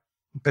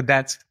 but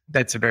that's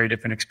a very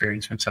different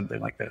experience from something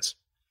like this.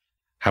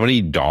 How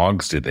many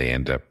dogs did they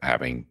end up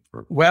having?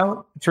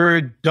 Well, for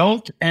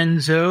adult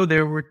Enzo,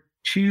 there were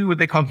two, what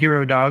they call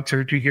hero dogs,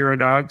 or two hero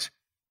dogs.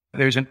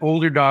 There's an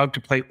older dog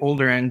to play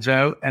older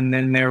Enzo. And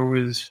then there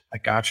was, I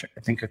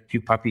think a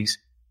few puppies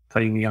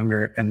playing the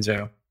younger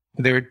Enzo.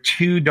 There were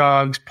two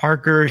dogs,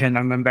 Parker, and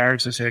I'm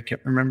embarrassed to say I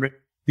can't remember it.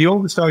 The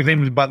oldest dog's name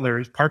was Butler.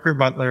 It's Parker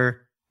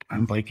Butler.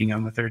 I'm blanking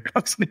on the third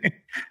dog's name.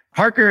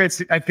 Parker,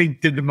 I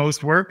think, did the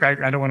most work. I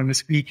don't want to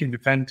misspeak and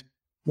defend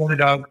the other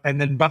dog. And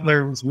then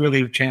Butler was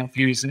really a champ.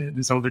 He was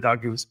this older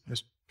dog. It was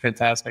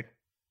fantastic.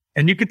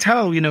 And you could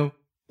tell,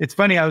 it's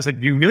funny. I was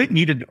like, you really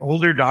need an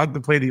older dog to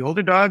play the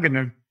older dog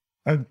and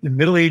a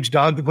middle-aged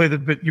dog to play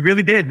but you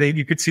really did.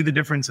 You could see the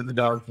difference in the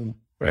dog.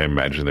 I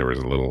imagine there was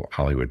a little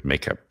Hollywood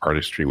makeup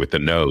artistry with the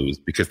nose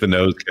because the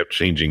nose kept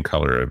changing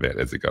color a bit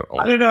as it got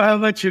older. I don't know how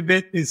much of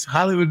it is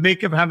Hollywood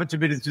makeup, how much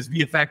of it is just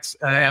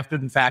VFX after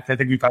the fact. I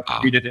think we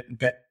probably redid it a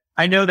bit.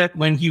 I know that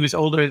when he was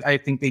older, I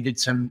think they did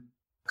some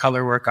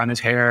color work on his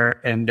hair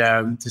and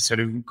to sort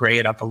of gray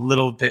it up a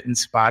little bit in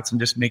spots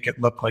and just make it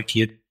look like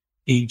he had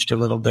aged a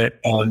little bit.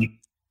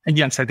 And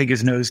yes, I think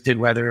his nose did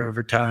weather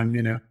over time,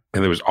 And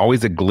there was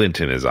always a glint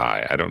in his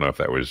eye. I don't know if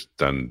that was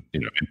done,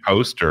 in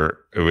post, or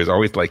it was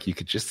always like you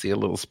could just see a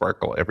little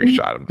sparkle every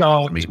shot.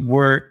 Dogs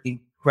were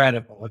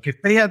incredible. Like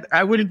if they had,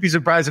 I wouldn't be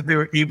surprised if they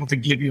were able to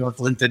give you a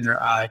glint in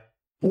their eye.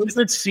 What was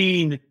that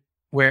scene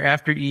where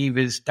after Eve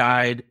has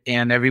died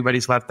and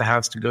everybody's left the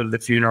house to go to the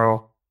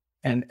funeral,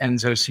 and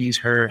Enzo sees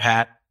her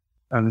hat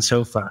on the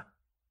sofa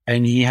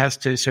and he has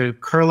to sort of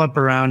curl up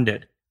around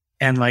it.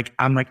 And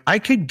I'm like, I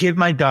could give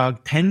my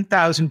dog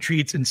 10,000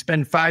 treats and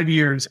spend 5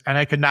 years and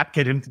I could not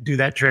get him to do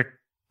that trick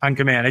on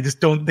command. I just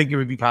don't think it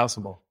would be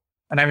possible.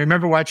 And I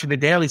remember watching the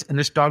dailies and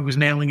this dog was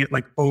nailing it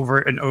over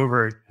and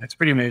over. It's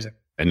pretty amazing.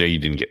 I know you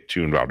didn't get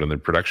too involved in the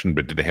production,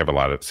 but did they have a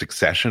lot of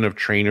succession of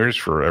trainers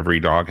for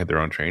every dog had their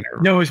own trainer?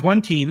 No, it was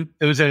one team.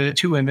 It was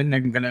 2 women.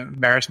 I'm going to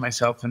embarrass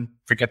myself and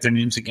forget their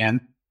names again.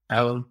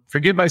 I'll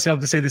forgive myself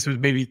to say this was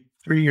maybe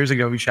 3 years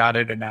ago we shot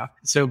it or now.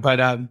 So,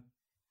 but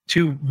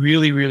 2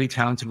 really, really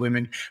talented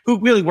women who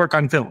really work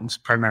on films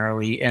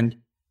primarily and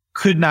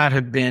could not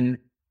have been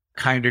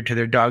kinder to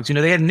their dogs.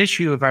 They had an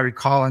issue, if I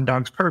recall, on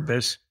Dog's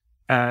Purpose,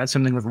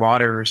 something with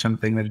water or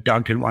something, that a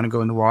dog didn't want to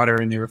go in the water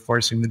and they were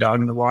forcing the dog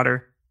in the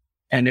water.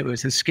 And it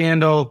was a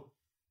scandal.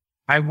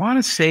 I want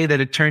to say that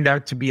it turned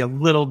out to be a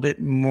little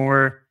bit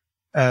more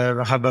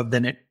a hubbub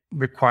than it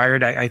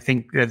required. I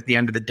think that at the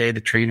end of the day, the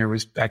trainer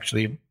was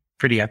actually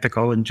pretty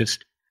ethical and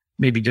just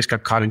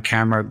got caught on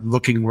camera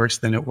looking worse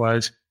than it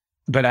was.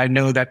 But I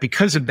know that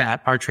because of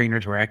that, our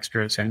trainers were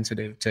extra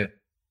sensitive to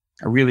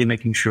really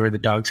making sure the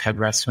dogs had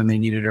rest when they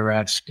needed a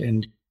rest.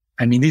 And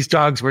I mean, these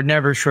dogs were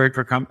never short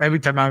for every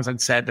time I was on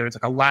set, there was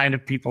a line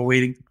of people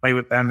waiting to play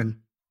with them. And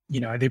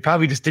they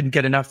probably just didn't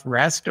get enough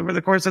rest over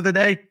the course of the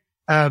day.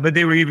 But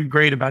they were even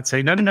great about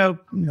saying, no,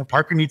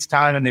 Parker needs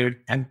time.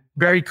 And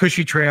very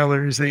cushy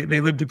trailers.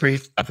 They lived a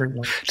great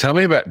life. Tell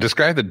me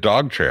describe the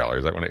dog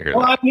trailers. I want to hear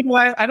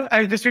that.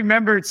 I just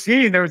remember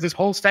seeing there was this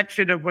whole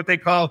section of what they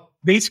call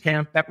base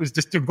camp that was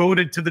just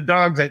devoted to the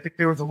dogs. I think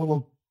there was a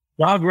little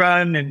dog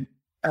run and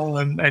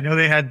I know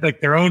they had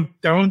their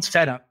own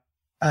setup.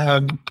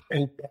 And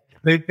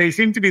They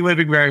seem to be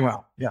living very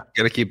well. Yeah.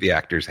 Got to keep the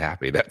actors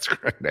happy. That's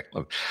great.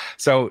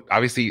 So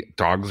obviously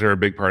dogs are a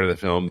big part of the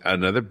film.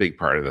 Another big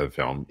part of the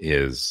film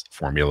is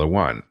Formula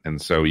One.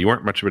 And so you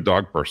weren't much of a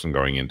dog person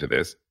going into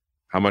this.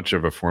 How much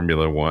of a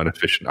Formula One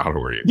aficionado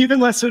were you? Even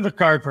less of a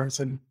car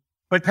person.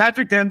 But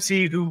Patrick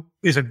Dempsey, who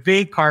is a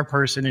big car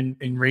person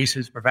in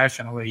races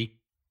professionally,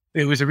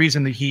 it was a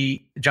reason that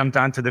he jumped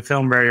onto the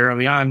film very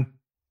early on,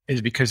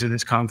 is because of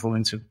this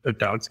confluence of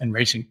dogs and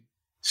racing.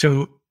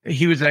 So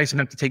he was nice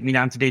enough to take me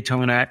down to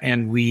Daytona,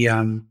 and we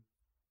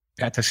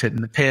got to sit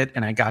in the pit,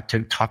 and I got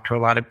to talk to a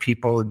lot of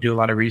people and do a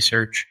lot of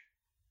research.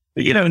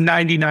 But,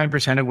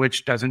 99% of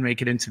which doesn't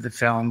make it into the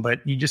film, but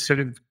you just sort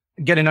of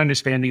get an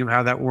understanding of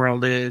how that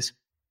world is.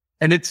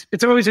 And it's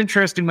always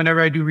interesting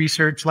whenever I do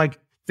research,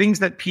 things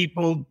that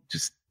people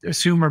just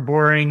assume are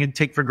boring and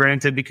take for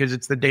granted because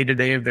it's the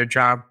day-to-day of their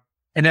job,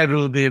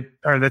 inevitably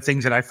are the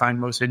things that I find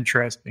most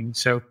interesting.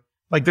 So,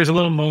 there's a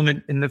little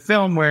moment in the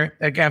film where,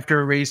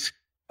 after a race,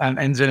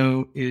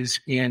 Enzo is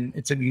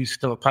he's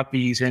still a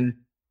puppy. He's in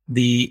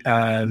the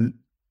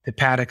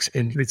paddocks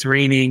and it's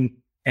raining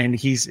and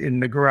he's in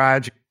the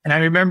garage. And I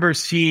remember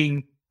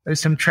seeing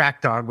some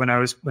track dog when I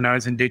was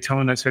in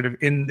Daytona, sort of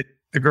in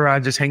the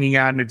garage, just hanging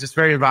out. And it's just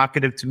very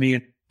evocative to me.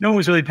 And no one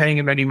was really paying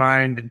him any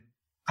mind. And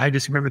I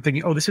just remember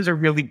thinking, this is a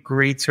really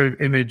great sort of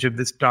image of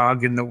this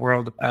dog in the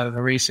world of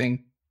the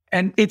racing.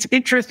 And it's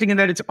interesting in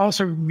that it's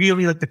also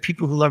really the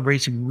people who love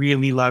racing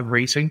really love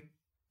racing,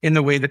 in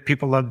the way that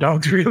people love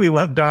dogs really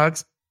love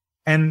dogs.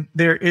 And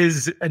there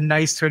is a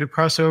nice sort of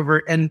crossover.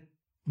 And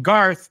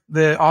Garth,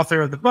 the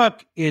author of the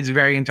book, is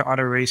very into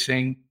auto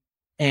racing.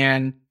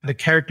 And the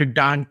character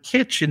Don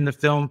Kitch in the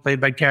film,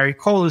 played by Gary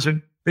Cole, is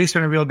based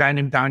on a real guy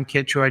named Don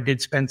Kitch, who I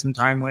did spend some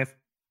time with.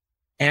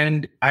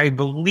 And I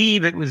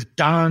believe it was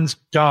Don's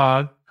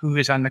dog who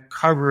is on the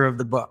cover of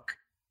the book.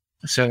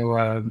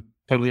 So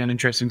totally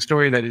uninteresting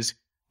story that is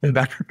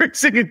about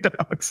racing and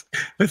dogs.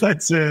 But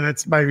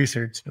that's my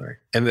research story.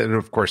 And then,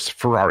 of course,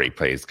 Ferrari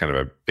plays kind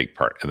of a big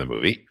part in the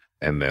movie.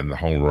 And then the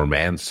whole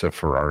romance of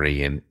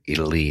Ferrari and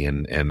Italy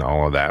and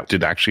all of that.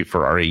 Did actually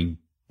Ferrari,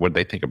 what did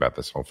they think about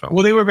this whole film?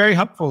 Well, they were very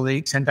helpful.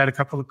 They sent out a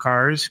couple of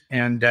cars.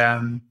 And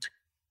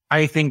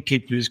I think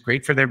it was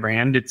great for their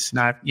brand. It's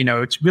not,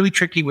 it's really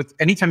tricky with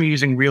anytime you're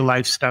using real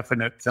life stuff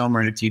in a film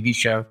or in a TV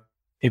show.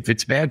 If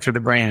it's bad for the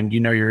brand,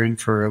 you're in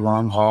for a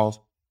long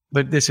haul.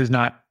 But this is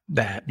not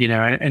that,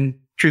 and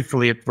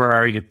truthfully, if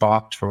Ferrari get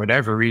balked for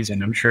whatever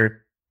reason, I'm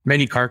sure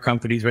many car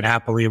companies would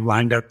happily have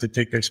lined up to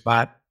take their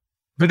spot.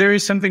 But there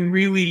is something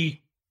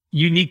really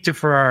unique to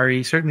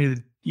Ferrari.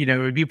 Certainly, it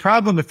would be a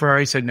problem if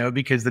Ferrari said no,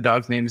 because the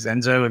dog's name is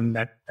Enzo, and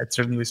that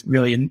certainly was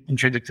really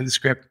intrinsic to the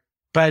script.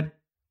 But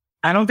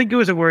I don't think it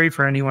was a worry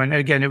for anyone.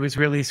 Again, it was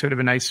really sort of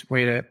a nice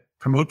way to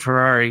promote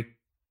Ferrari.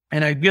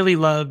 And I really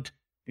loved,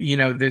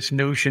 this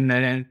notion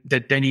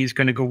that Denny is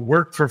going to go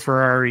work for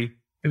Ferrari.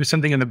 It was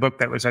something in the book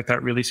that was, I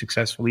thought, really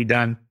successfully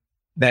done,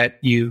 that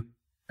you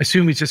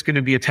assume he's just going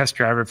to be a test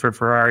driver for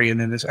Ferrari. And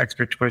then this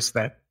extra twist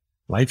that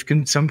life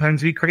can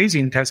sometimes be crazy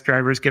and test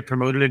drivers get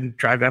promoted and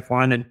drive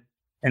F1 and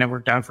it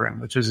worked out for him,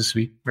 which was a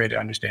sweet way to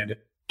understand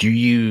it. Do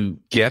you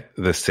get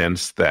the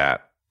sense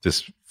that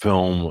this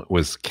film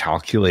was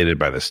calculated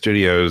by the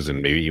studios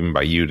and maybe even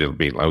by you to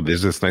be, oh,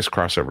 there's this nice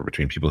crossover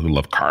between people who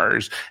love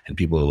cars and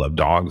people who love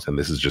dogs, and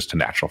this is just a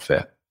natural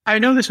fit? I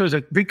know this was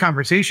a big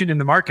conversation in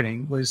the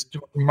marketing, was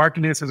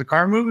marketing this as a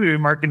car movie or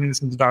marketing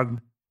this as a dog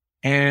movie.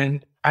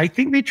 And I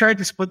think they tried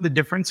to split the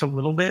difference a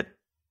little bit.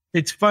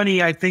 It's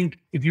funny, I think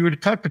if you were to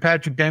talk to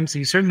Patrick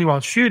Dempsey, certainly while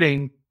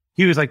shooting,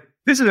 he was like,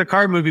 this is a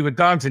car movie with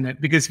dogs in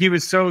it, because he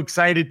was so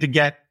excited to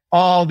get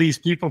all these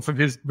people from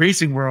his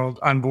racing world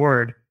on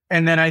board.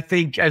 And then I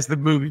think as the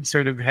movie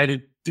sort of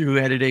headed through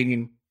editing,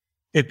 and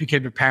it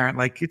became apparent,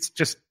 like, it's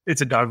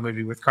a dog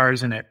movie with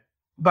cars in it.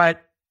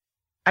 But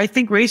I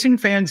think racing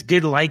fans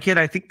did like it.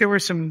 I think there were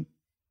some,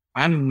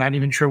 I'm not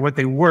even sure what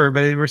they were,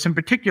 but there were some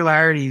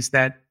particularities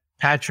that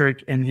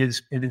Patrick and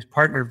his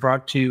partner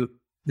brought to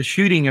the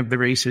shooting of the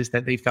races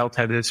that they felt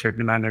had a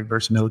certain amount of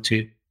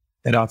verisimilitude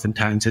that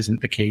oftentimes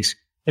isn't the case.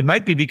 It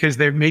might be because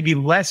they're maybe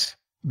less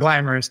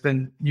glamorous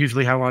than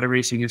usually how auto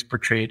racing is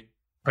portrayed.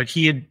 But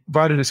he had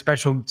brought in a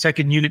special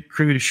second unit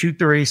crew to shoot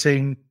the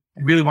racing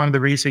and really wanted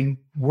the racing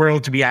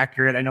world to be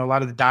accurate. I know a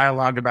lot of the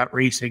dialogue about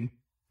racing,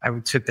 I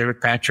would sit there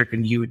with Patrick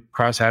and he would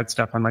cross out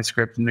stuff on my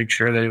script and make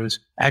sure that it was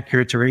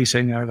accurate to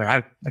racing. I was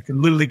like, I could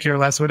literally care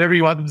less. Whatever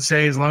you want them to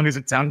say, as long as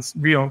it sounds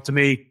real to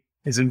me,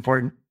 is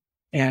important.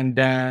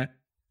 And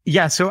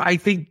so I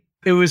think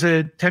it was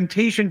a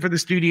temptation for the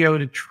studio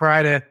to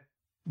try to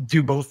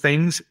do both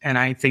things. And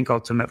I think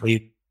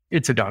ultimately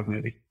it's a dog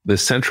movie. The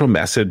central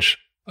message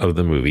of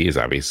the movie is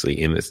obviously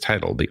in its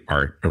title, The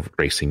Art of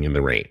Racing in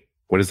the Rain.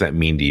 What does that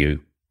mean to you?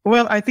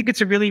 Well, I think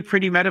it's a really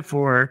pretty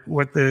metaphor,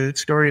 what the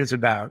story is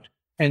about.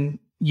 And,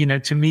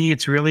 to me,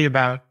 it's really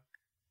about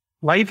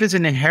life is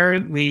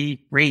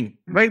inherently rainy.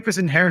 Life is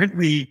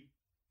inherently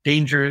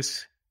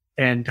dangerous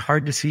and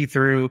hard to see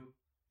through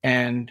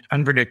and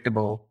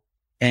unpredictable.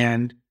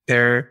 And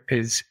there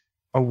is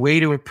a way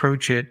to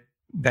approach it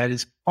that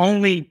is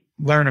only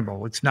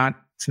learnable. It's not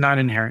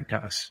inherent to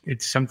us.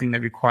 It's something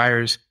that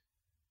requires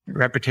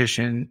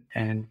repetition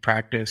and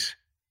practice.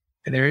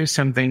 And there is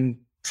something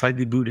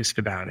slightly Buddhist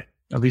about it,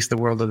 at least the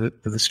world of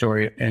the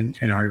story and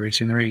Art of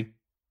Racing in the Rain.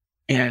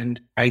 And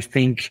I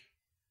think,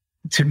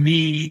 to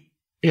me,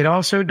 it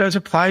also does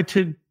apply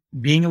to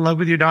being in love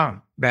with your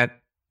dog, that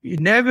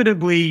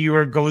inevitably you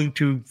are going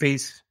to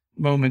face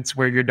moments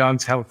where your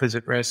dog's health is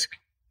at risk,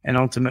 and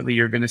ultimately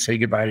you're going to say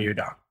goodbye to your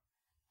dog.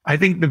 I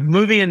think the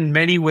movie in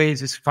many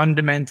ways is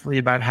fundamentally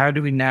about how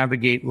do we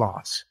navigate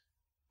loss.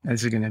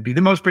 This is going to be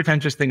the most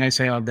pretentious thing I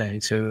say all day,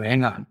 so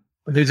hang on.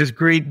 But there's this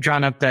great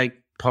John Updike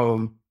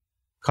poem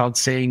called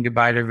Saying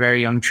Goodbye to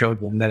Very Young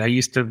Children that I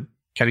used to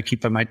kind of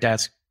keep on my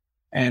desk.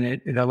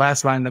 And the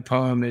last line of the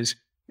poem is,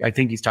 I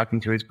think he's talking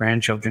to his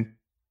grandchildren.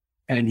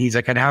 And he's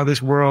like, and how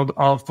this world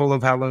all full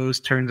of hellos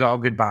turns all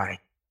goodbye,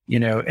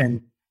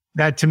 and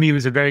that to me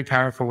was a very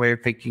powerful way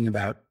of thinking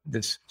about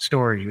this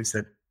story, is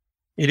that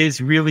it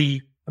is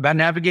really about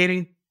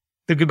navigating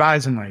the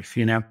goodbyes in life,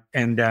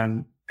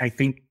 and I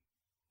think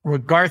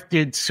what Garth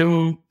did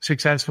so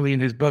successfully in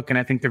his book, and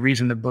I think the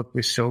reason the book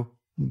was so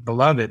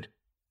beloved,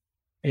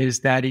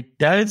 is that it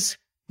does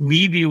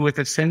leave you with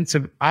a sense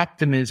of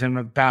optimism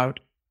about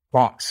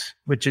loss,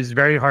 which is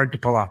very hard to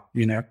pull off,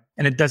 and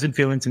it doesn't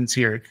feel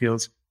insincere. It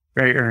feels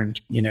very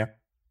earned,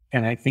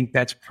 and I think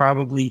that's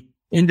probably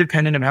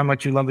independent of how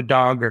much you love a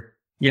dog, or,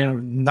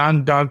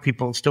 non-dog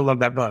people still love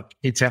that book.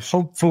 It's a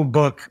hopeful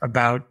book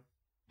about,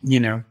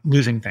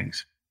 losing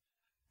things.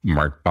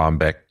 Mark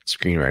Bomback,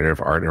 screenwriter of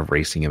Art of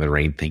Racing in the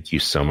Rain, thank you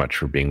so much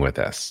for being with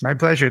us. My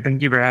pleasure.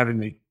 Thank you for having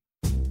me.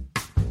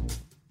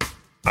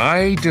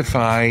 I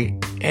defy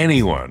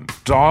anyone,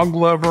 dog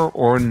lover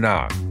or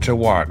not, to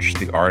watch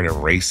The Art of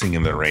Racing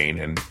in the Rain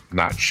and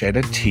not shed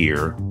a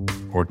tear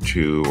or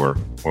two, or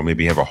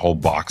maybe have a whole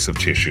box of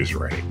tissues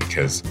ready,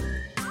 because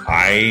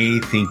I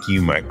think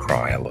you might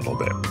cry a little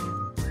bit.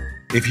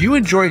 If you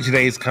enjoyed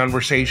today's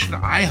conversation,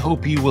 I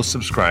hope you will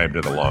subscribe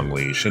to The Long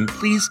Leash, and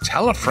please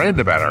tell a friend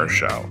about our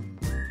show.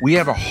 We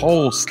have a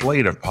whole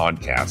slate of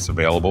podcasts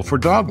available for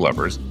dog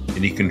lovers,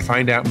 and you can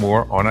find out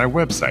more on our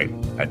website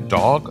at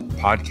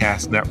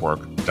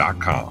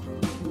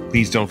dogpodcastnetwork.com.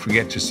 Please don't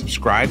forget to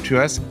subscribe to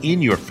us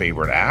in your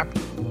favorite app.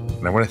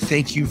 And I want to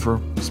thank you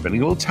for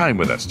spending a little time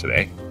with us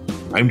today.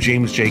 I'm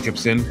James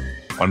Jacobson.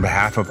 On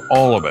behalf of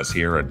all of us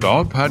here at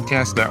Dog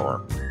Podcast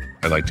Network,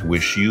 I'd like to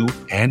wish you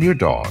and your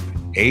dog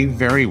a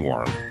very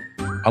warm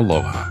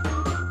aloha.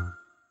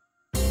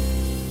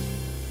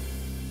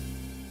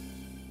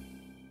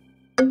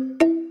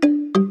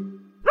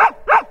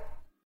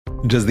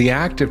 Does the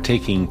act of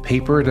taking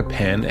paper to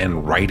pen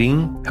and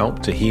writing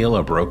help to heal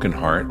a broken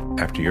heart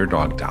after your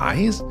dog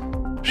dies?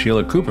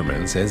 Sheila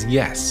Cooperman says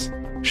yes.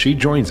 She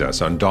joins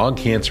us on Dog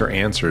Cancer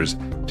Answers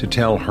to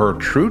tell her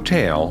true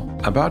tale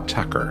about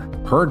Tucker,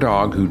 her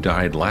dog who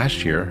died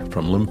last year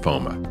from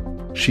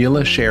lymphoma.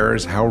 Sheila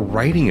shares how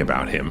writing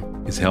about him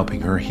is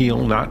helping her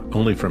heal not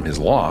only from his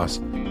loss,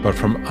 but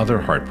from other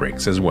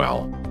heartbreaks as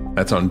well.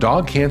 That's on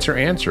Dog Cancer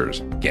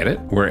Answers. Get it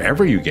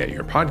wherever you get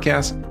your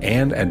podcasts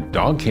and at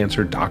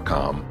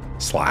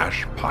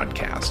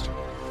dogcancer.com/podcast.